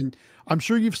machine. And I'm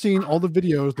sure you've seen all the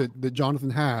videos that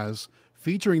Jonathan has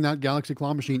featuring that Galaxy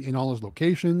Claw machine in all his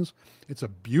locations. It's a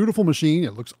beautiful machine.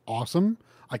 It looks awesome.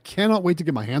 I cannot wait to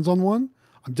get my hands on one.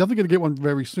 I'm definitely going to get one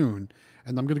very soon,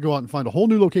 and I'm going to go out and find a whole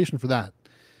new location for that.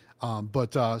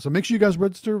 So make sure you guys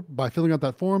register by filling out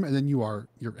that form, and then you're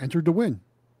entered to win.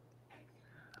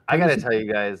 I gotta tell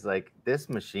you guys, like this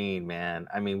machine, man.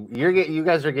 I mean, you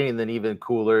guys are getting an even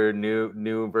cooler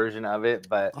new version of it,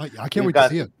 but I can't wait to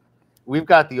see it. We've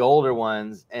got the older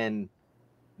ones, and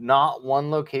not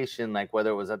one location, like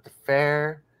whether it was at the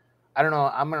fair. I don't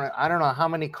know. I don't know how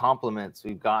many compliments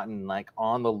we've gotten like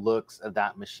on the looks of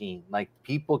that machine. Like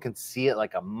people can see it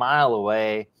like a mile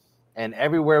away, and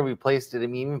everywhere we placed it. I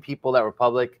mean, even people that were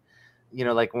public, you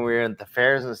know, like when we were at the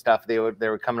fairs and stuff, they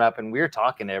were coming up and we were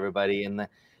talking to everybody, and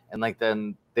like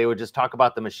then they would just talk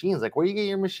about the machines, like where you get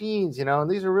your machines, you know, and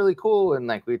these are really cool. And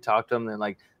like we talked to them, and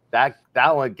like that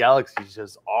one Galaxy is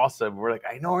just awesome. We're like,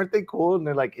 I know, aren't they cool? And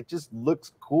they're like, it just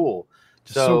looks cool.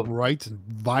 Just so bright and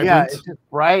vibrant. Yeah, it's just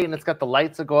bright, and it's got the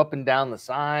lights that go up and down the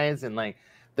sides, and like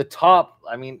the top.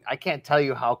 I mean, I can't tell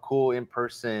you how cool in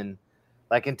person,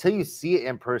 like until you see it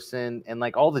in person, and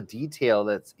like all the detail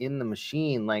that's in the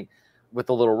machine, like with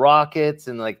the little rockets,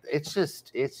 and like it's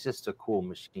just a cool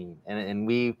machine, and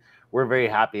we're very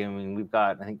happy. I mean, we've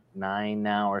got I think 9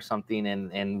 now or something,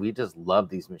 and we just love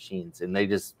these machines, and they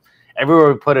just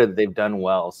everywhere we put it, they've done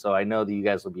well. So I know that you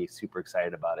guys will be super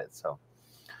excited about it.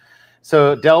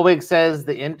 So Delwig says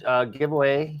the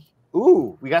giveaway.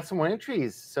 Ooh, we got some more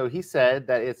entries. So he said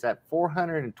that it's at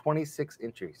 426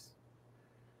 entries.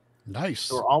 Nice.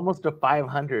 So we're almost to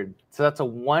 500. So that's a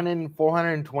 1 in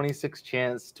 426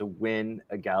 chance to win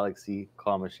a Galaxy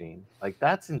claw machine. Like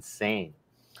that's insane.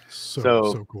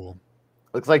 So cool.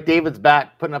 Looks like David's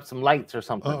back putting up some lights or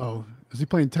something. Uh-oh. Is he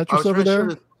playing Tetris over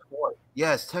there?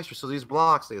 Yes, Tetris. So these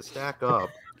blocks, they stack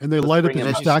up. And they light up as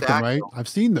you stack them, right? I've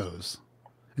seen those.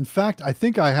 In fact, I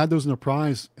think I had those in a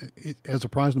prize as a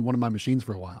prize in one of my machines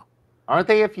for a while. Aren't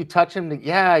they? If you touch them,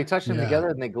 you touch them together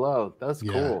and they glow. That's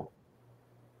cool.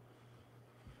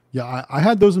 Yeah, I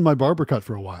had those in my barber cut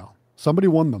for a while. Somebody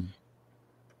won them.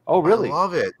 Oh, really? I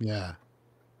love it. Yeah.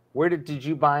 Where did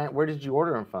you buy it? Where did you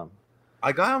order them from?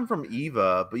 I got them from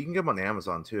Eva, but you can get them on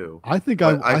Amazon too. I think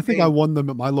I think I won them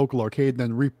at my local arcade,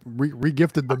 and then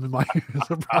re-gifted them in my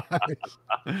surprise.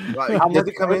 How much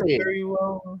it come in very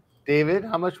well? David,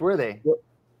 how much were they?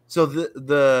 So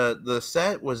the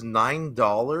set was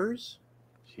 $9,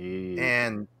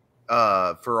 and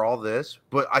for all this,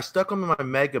 but I stuck them in my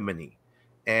Mega Mini,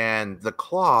 and the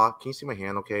claw. Can you see my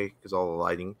hand? Okay, because all the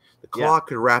lighting. The claw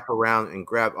could wrap around and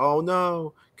grab. Oh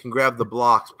no, can grab the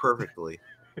blocks perfectly.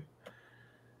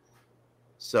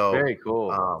 So very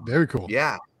cool. Very cool.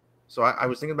 Yeah. So I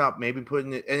was thinking about maybe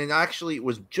putting it, and it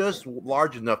was just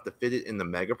large enough to fit it in the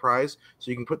Mega Prize.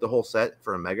 So you can put the whole set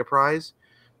for a Mega Prize.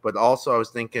 But also I was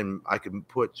thinking I could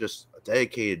put just a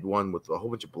dedicated one with a whole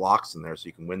bunch of blocks in there so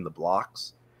you can win the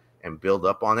blocks and build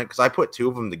up on it. Because I put 2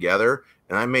 of them together,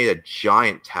 and I made a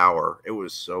giant tower. It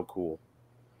was so cool.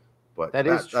 But that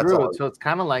is true. So it's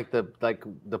kind of like the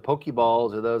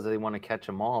Pokeballs or those that they want to catch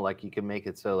them all. Like you can make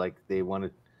it so like they want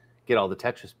to get all the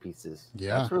Tetris pieces.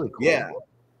 Yeah. That's really cool. Yeah.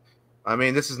 I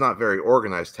mean, this is not very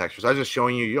organized textures. I was just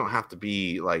showing you don't have to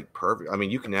be like perfect. I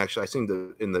mean, you can actually, I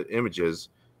seen in the images,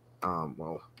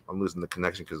 well, I'm losing the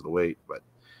connection because of the weight, but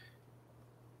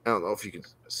I don't know if you can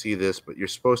see this, but you're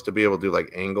supposed to be able to do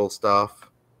like angle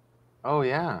stuff. Oh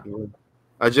yeah.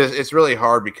 It's really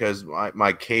hard because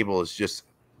my cable is just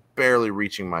barely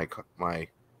reaching my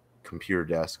computer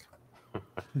desk.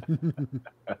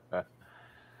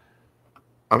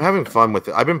 I'm having fun with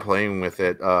it. I've been playing with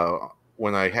it.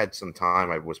 When I had some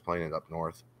time, I was playing it up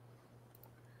north.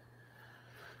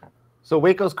 So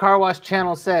Waco's Car Wash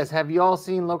channel says, have you all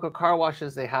seen local car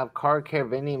washes? They have car care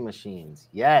vending machines.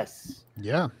 Yes.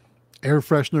 Yeah. Air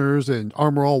fresheners and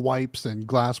Armor All wipes and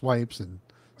glass wipes and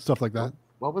stuff like that.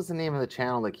 What was the name of the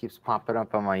channel that keeps popping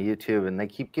up on my YouTube and they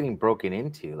keep getting broken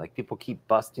into? Like people keep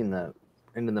busting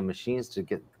into the machines to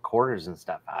get quarters and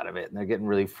stuff out of it, and they're getting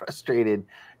really frustrated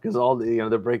because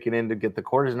they're breaking in to get the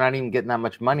quarters, not even getting that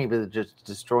much money, but they're just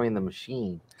destroying the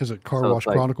machine. Is it Car Wash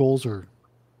Chronicles or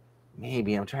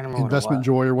maybe I'm trying to remember Investment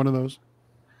Joy or one of those?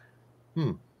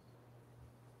 Anyways,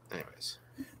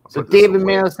 so David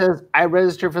Mayo says, I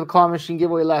registered for the claw machine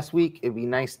giveaway last week. It'd be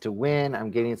nice to win.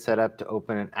 I'm getting set up to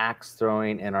open an axe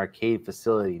throwing and arcade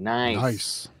facility.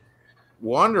 Nice.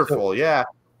 Wonderful. Yeah.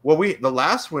 Well, the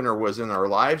last winner was in our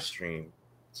live stream,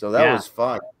 so that was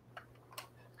fun.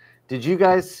 Did you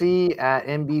guys see at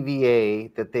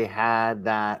MBVA that they had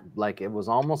that, like, it was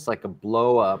almost like a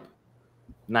blow up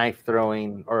knife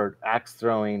throwing or axe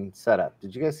throwing setup?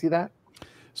 Did you guys see that?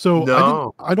 So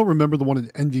no. I don't remember the one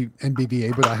at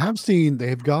MBVA, but I have seen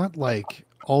they've got like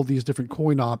all these different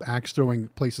coin op axe throwing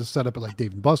places set up at like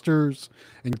Dave and Buster's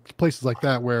and places like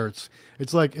that where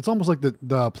it's almost like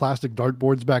the plastic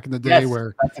dartboards back in the day. Yes,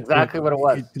 where that's exactly what it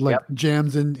was. It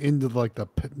jams into like the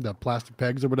plastic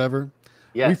pegs or whatever.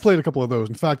 Yes. We've played a couple of those.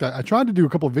 In fact, I tried to do a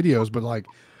couple of videos, but like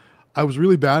I was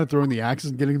really bad at throwing the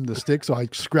axes and getting them to stick, so I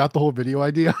scrapped the whole video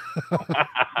idea.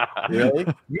 Really?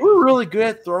 You were really good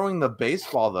at throwing the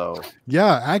baseball, though.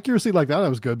 Yeah, accuracy like that I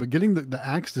was good, but getting the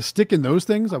axe to stick in those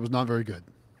things, I was not very good.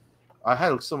 I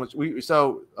had so much. I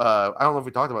don't know if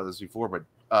we talked about this before, but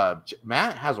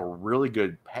Matt has a really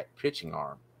good pitching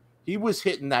arm. He was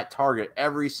hitting that target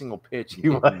every single pitch. He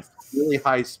was really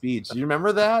high speeds. Do you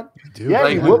remember that? Yeah,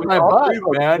 like, he whooped my butt,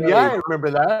 man. Yeah, I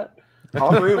remember that.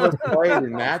 All three of us played,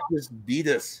 and Matt just beat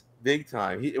us big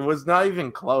time. It was not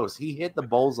even close. He hit the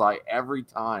bullseye every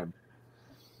time.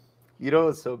 You know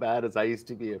what's so bad is I used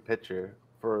to be a pitcher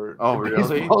for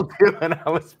really? baseball too, and I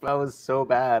was so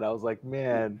bad. I was like,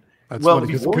 man. That's funny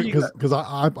because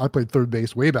I played third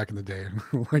base way back in the day,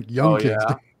 like young kids.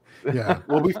 Yeah.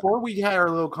 Well, before we had our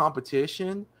little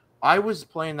competition, I was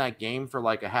playing that game for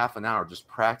like a half an hour, just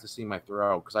practicing my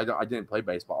throw because I didn't play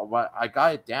baseball. But I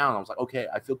got it down. I was like, okay,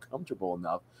 I feel comfortable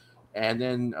enough. And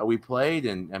then we played,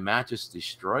 and Matt just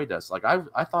destroyed us. Like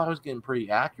I thought I was getting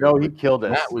pretty accurate. No, he killed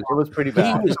us. It was pretty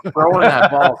bad. He was throwing that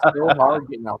ball so hard,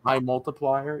 getting a high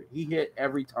multiplier. He hit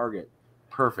every target.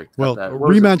 Perfect. Well,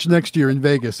 rematch next year in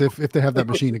Vegas if they have that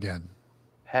machine again.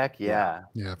 Heck yeah.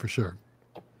 Yeah, for sure.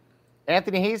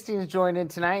 Anthony Hastings joined in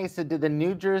tonight. He said, did the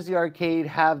New Jersey arcade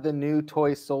have the new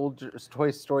Toy Story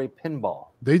pinball?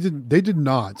 They did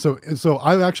not. So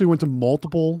I actually went to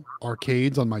multiple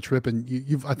arcades on my trip, and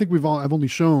I've only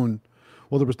shown,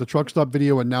 well, there was the truck stop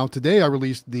video, and now today I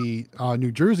released the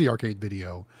New Jersey arcade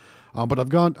video. But I've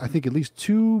gone, I think, at least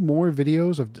 2 more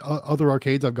videos of other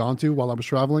arcades I've gone to while I was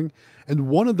traveling, and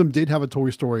one of them did have a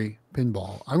Toy Story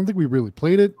pinball. I don't think we really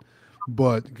played it,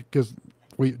 but because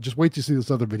just wait to see this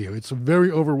other video. It's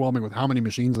very overwhelming with how many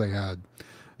machines they had.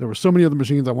 There were so many other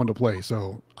machines I wanted to play,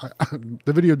 so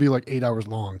the video would be like 8 hours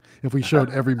long if we showed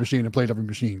every machine and played every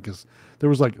machine, because there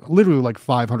was literally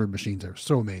 500 machines there.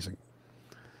 So amazing.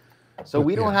 So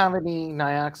we don't have any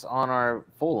Nyax on our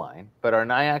full line, but our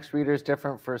Nyax reader is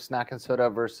different for Snack and Soda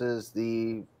versus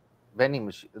the vending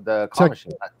machine, the claw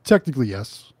machine. Technically,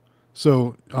 yes.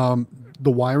 So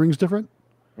the wiring's different.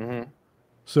 Mm-hmm.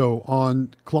 So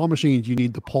on claw machines, you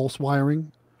need the pulse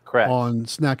wiring. Correct. On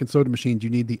Snack and Soda machines, you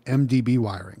need the MDB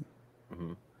wiring.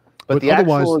 Mm-hmm. But the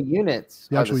actual units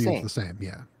are the same. The same,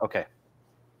 yeah. Okay.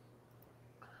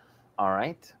 All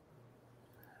right.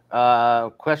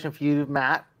 Question for you,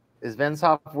 Matt. Is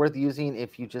Vensoft worth using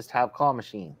if you just have claw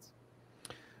machines?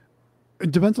 It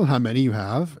depends on how many you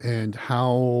have and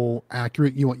how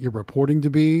accurate you want your reporting to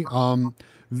be.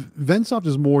 Vensoft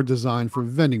is more designed for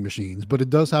vending machines, but it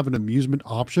does have an amusement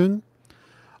option.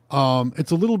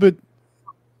 It's a little bit,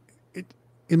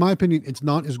 in my opinion, it's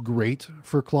not as great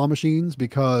for claw machines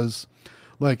because,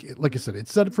 like I said,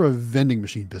 it's set up for a vending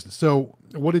machine business. So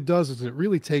what it does is it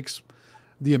really takes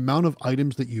the amount of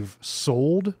items that you've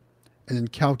sold and then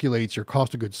calculates your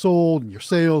cost of goods sold and your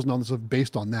sales and all this stuff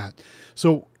based on that.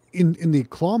 So in the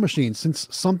claw machine, since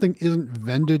something isn't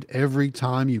vended every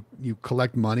time you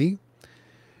collect money,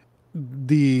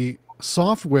 the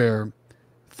software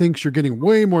thinks you're getting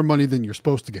way more money than you're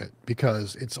supposed to get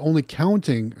because it's only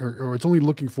counting or it's only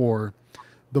looking for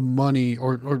the money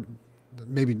or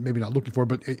maybe not looking for,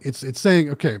 but it's saying,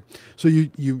 okay, so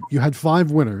you had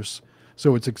 5 winners.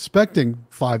 So it's expecting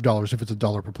 $5 if it's a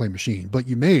 $1 per play machine, but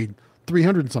you made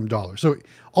 $300 and some dollars. So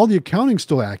all the accounting's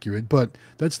still accurate, but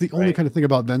that's the only kind of thing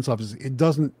about Vensoft is it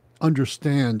doesn't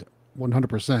understand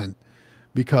 100%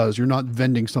 because you're not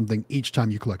vending something each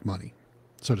time you collect money,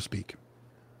 so to speak.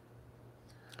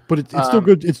 But it's still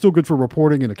good. It's still good for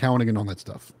reporting and accounting and all that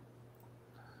stuff.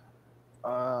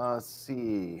 Let's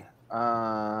see.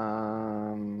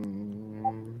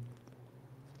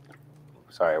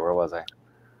 Sorry, where was I?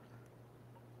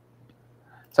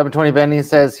 720 Vending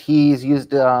says he's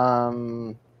used.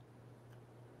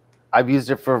 I've used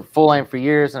it for full line for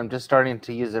years, and I'm just starting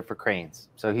to use it for cranes.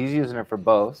 So he's using it for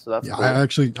both. So that's cool. I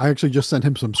actually just sent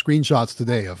him some screenshots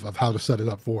today of how to set it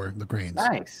up for the cranes.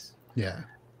 Nice. Yeah.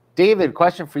 David,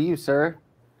 question for you, sir.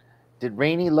 Did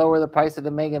Rainey lower the price of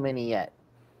the Mega Mini yet?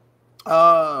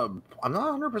 I'm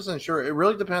not 100% sure. It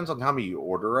really depends on how many you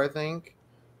order, I think.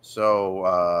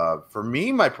 So for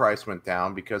me, my price went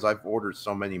down because I've ordered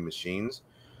so many machines.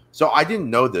 So I didn't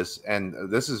know this, and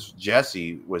this is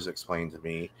Jesse was explained to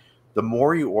me. The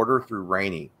more you order through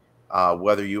Rainey,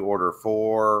 whether you order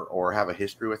 4 or have a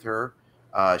history with her,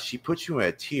 she puts you in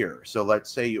a tier. So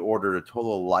let's say you ordered a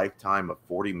total lifetime of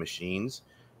 40 machines.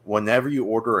 Whenever you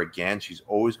order again, she's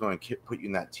always going to put you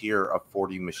in that tier of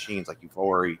 40 machines. Like you've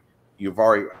already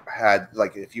had,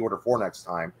 like if you order 4 next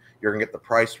time, you're gonna get the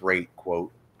price rate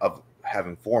quote of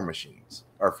having 4 machines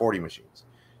or 40 machines.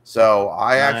 So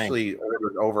I actually ordered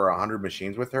ordered over 100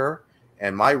 machines with her,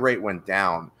 and my rate went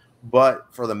down. But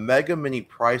for the Mega Mini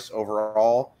price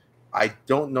overall, I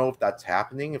don't know if that's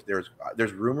happening. If there's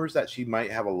rumors that she might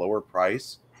have a lower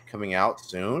price coming out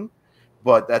soon,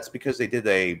 but that's because they did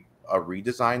a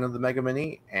redesign of the Mega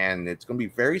Mini, and it's going to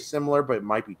be very similar, but it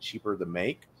might be cheaper to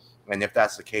make. And if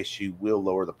that's the case, she will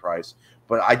lower the price.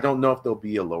 But I don't know if there'll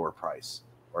be a lower price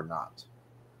or not.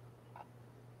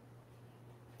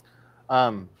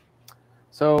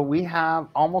 So we have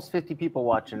almost 50 people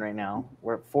watching right now.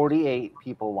 We're at 48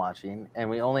 people watching, and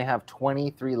we only have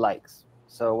 23 likes.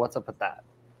 So what's up with that?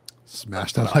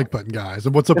 Smash that like button, guys.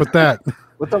 And what's up with that?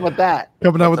 What's up with that?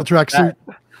 Coming out with the tracksuit.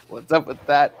 What's up with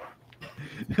that?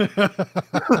 I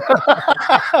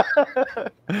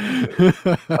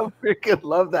freaking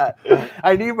love that.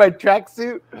 I need my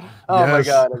tracksuit. Oh my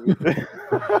god!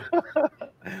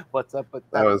 What's up with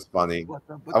that? That was funny.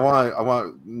 I want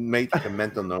to make a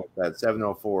mental note that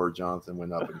 704 Jonathan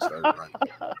went up and started running.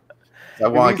 So I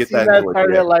want to get that part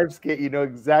of the live skit. You know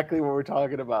exactly what we're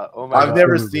talking about. Oh my god! I've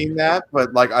never seen that,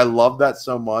 but like I love that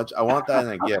so much. I want that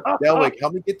in a gift. Delwick,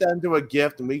 help me get that into a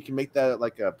gift, and we can make that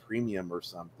like a premium or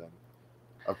something.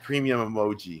 A premium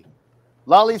emoji.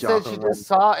 Lolly said she just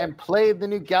saw and played the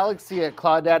new Galaxy at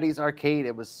Claw Daddy's arcade.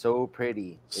 It was so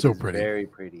pretty. So pretty. Very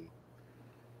pretty.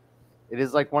 It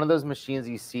is like one of those machines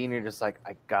you see and you're just like,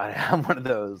 I gotta have one of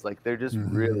those. Like they're just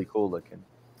really cool looking.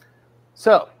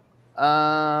 So,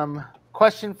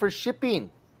 question for shipping.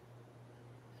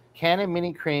 Can a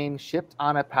mini crane shipped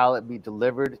on a pallet be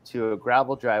delivered to a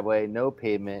gravel driveway, no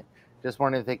pavement? Just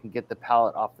wondering if they can get the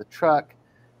pallet off the truck.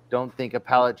 Don't think a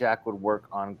pallet jack would work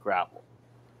on gravel.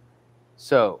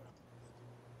 So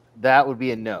that would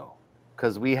be a no,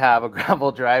 because we have a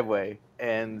gravel driveway,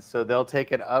 and so they'll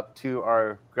take it up to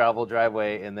our gravel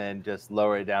driveway and then just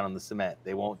lower it down on the cement.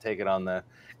 They won't take it on the,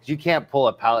 because you can't pull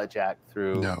a pallet jack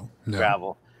through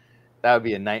gravel. That would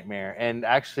be a nightmare. And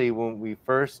actually, when we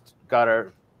first got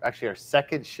our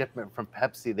second shipment from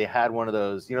Pepsi, they had one of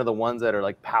those, you know, the ones that are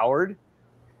like powered.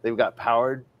 They've got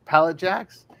powered pallet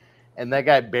jacks. And that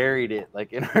guy buried it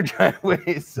like in our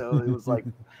driveway, so it was like,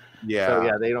 they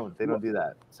don't do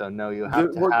that. So no, you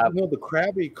have to have. No, the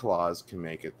Krabby Claws can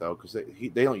make it though, because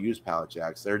they don't use pallet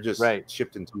jacks. They're just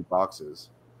shipped in 2 boxes.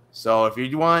 So if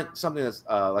you want something that's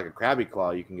like a Krabby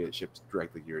Claw, you can get it shipped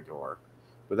directly to your door.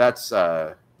 But that's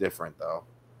different though.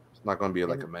 It's not going to be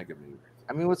like a Mega Mini.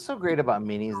 I mean, what's so great about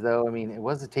minis though? I mean, it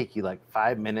wasn't take you like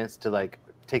 5 minutes to like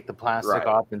take the plastic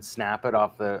off and snap it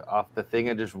off the thing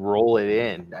and just roll it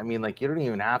in. I mean, like you don't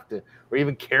even have to, or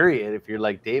even carry it if you're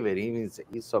like David. He's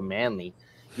so manly.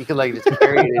 You could like just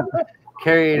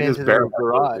carry it into the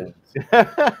garage.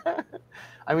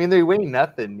 I mean, they weigh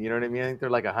nothing. You know what I mean? I think they're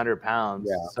like 100 pounds.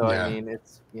 Yeah. So I mean,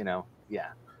 it's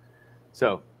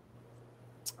So,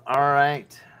 all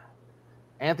right.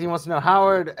 Anthony wants to know,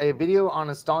 Howard, a video on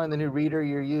installing the new reader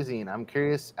you're using. I'm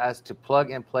curious as to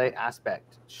plug and play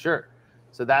aspect. Sure.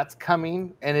 So that's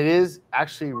coming, and it is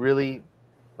actually really,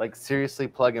 like, seriously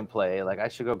plug and play. Like, I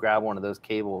should go grab one of those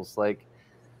cables. Like,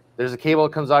 there's a cable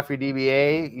that comes off your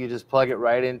DBA. You just plug it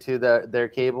right into their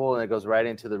cable, and it goes right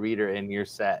into the reader, and you're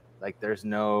set. Like, there's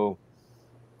no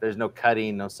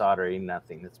cutting, no soldering,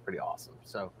 nothing. It's pretty awesome.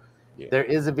 So there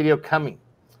is a video coming.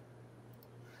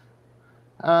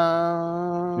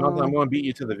 I'm going to beat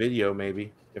you to the video,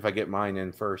 maybe, if I get mine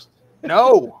in first.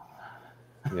 No.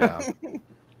 Yeah.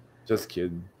 Just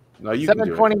kidding. No, you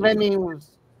 720 Vending,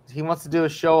 he wants to do a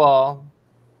show all.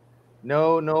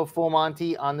 No full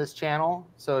Monty on this channel.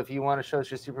 So if you want to show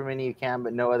us your Super Mini, you can,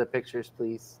 but no other pictures,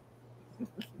 please.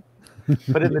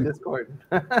 Put it in the Discord.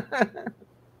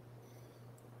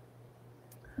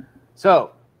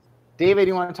 So, David,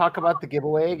 you want to talk about the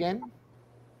giveaway again?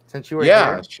 Since you were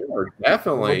here? Sure,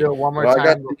 definitely. We'll do it one more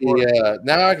time.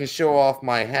 Now I can show off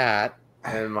my hat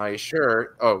and my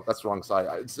shirt. Oh, that's the wrong side.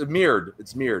 It's mirrored.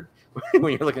 It's mirrored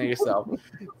when you're looking at yourself.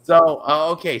 So,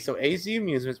 okay. So AZ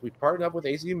Amusements, we partnered up with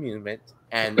AZ Amusement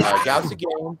and Galaxy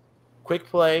Game, Quick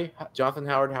Play, Jonathan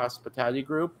Howard Hospitality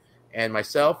Group, and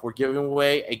myself. We're giving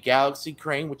away a Galaxy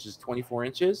crane, which is 24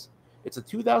 inches. It's a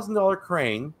 $2,000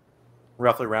 crane,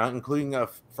 roughly around, including a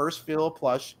first fill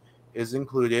plush is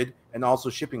included, and also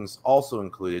shipping is also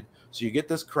included. So you get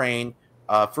this crane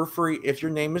for free if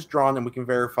your name is drawn, and we can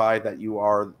verify that you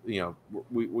are.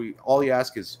 We all you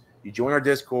ask is you join our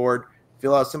Discord,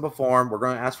 fill out a simple form. We're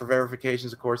going to ask for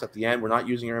verifications, of course, at the end. We're not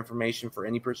using your information for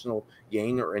any personal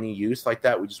gain or any use like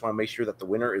that. We just want to make sure that the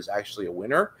winner is actually a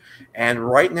winner. And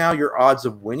right now, your odds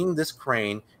of winning this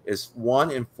crane is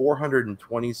 1 in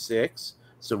 426.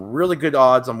 So really good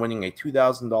odds on winning a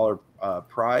 $2,000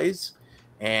 prize.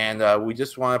 And we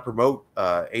just want to promote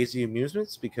AZ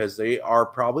Amusements because they are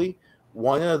probably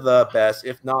one of the best,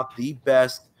 if not the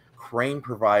best, crane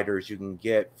providers you can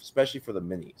get, especially for the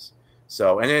minis.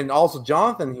 So, and then also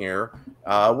Jonathan here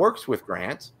works with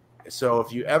Grant. So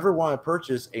if you ever want to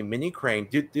purchase a mini crane,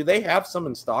 do they have some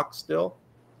in stock still?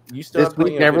 You still This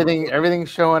week, everything's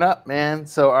showing up, man.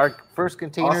 So our first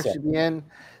container should be in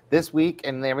this week,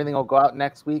 and everything will go out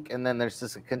next week. And then there's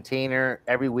just a container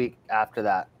every week after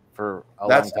that for a long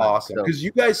time. That's awesome, because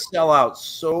you guys sell out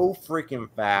so freaking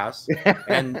fast,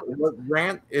 and what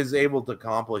Grant is able to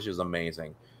accomplish is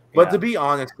amazing. But to be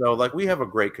honest, though, like, we have a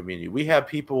great community. We have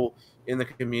people in the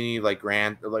community like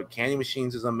Grant, like Candy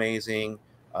Machines is amazing.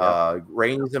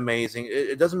 Rain is amazing.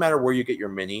 It doesn't matter where you get your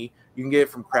mini. You can get it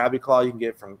from Krabby Claw. You can get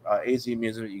it from AZ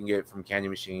Amusement. You can get it from Candy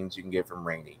Machines. You can get it from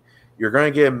Rainy. You're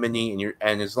going to get a mini,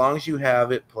 and as long as you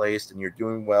have it placed and you're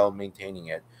doing well maintaining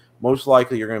it, most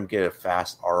likely you're going to get a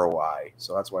fast ROI.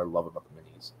 So that's what I love about the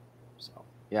minis. So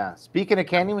yeah. Speaking of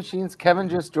Candy Machines, Kevin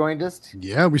just joined us.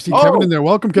 Yeah, we see Kevin in there.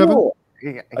 Welcome, Kevin. Cool.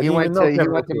 He went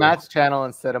to Matt's channel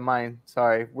instead of mine.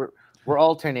 Sorry, we're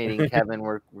alternating, Kevin.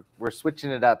 We're switching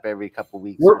it up every couple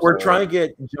weeks. We're trying to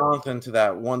get Jonathan to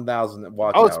that 1,000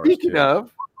 watch hours. Oh, speaking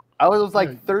of, I was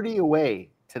like 30 away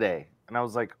today, and I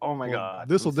was like, oh my god,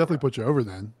 this will definitely put you over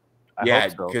then. Yeah,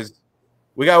 because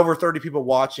we got over 30 people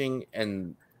watching,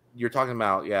 and you're talking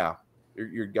about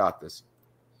you got this.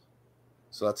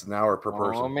 So that's an hour per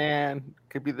person. Oh man,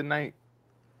 could be the night.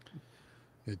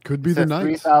 It could be the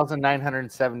night.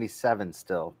 3,977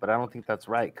 still, but I don't think that's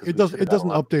right. It doesn't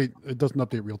update. It doesn't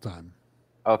update real time.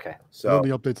 Okay, so it only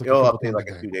updates it'll update like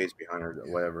a 2 days behind or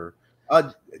whatever.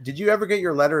 Did you ever get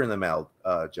your letter in the mail,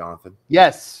 Jonathan?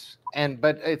 Yes,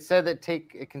 but it said that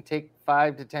it can take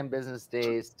 5 to 10 business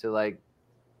days to like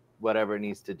whatever it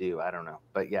needs to do. I don't know,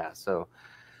 but yeah, so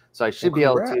I should be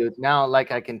able to now.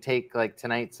 Like I can take like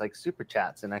tonight's like super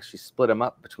chats and actually split them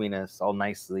up between us all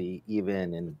nicely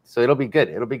even, and so it'll be good.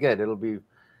 It'll be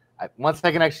once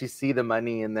I can actually see the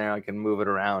money in there, I can move it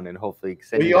around and hopefully.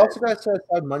 But you also got to set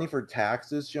aside money for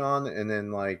taxes, John, and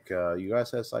then like you got to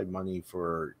set aside money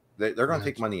for they're going to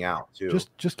take money out too.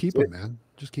 Just keep it, man.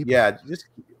 Just keep it. Yeah,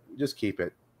 just keep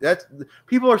it. That's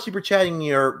people are super chatting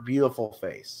your beautiful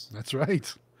face. That's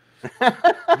right.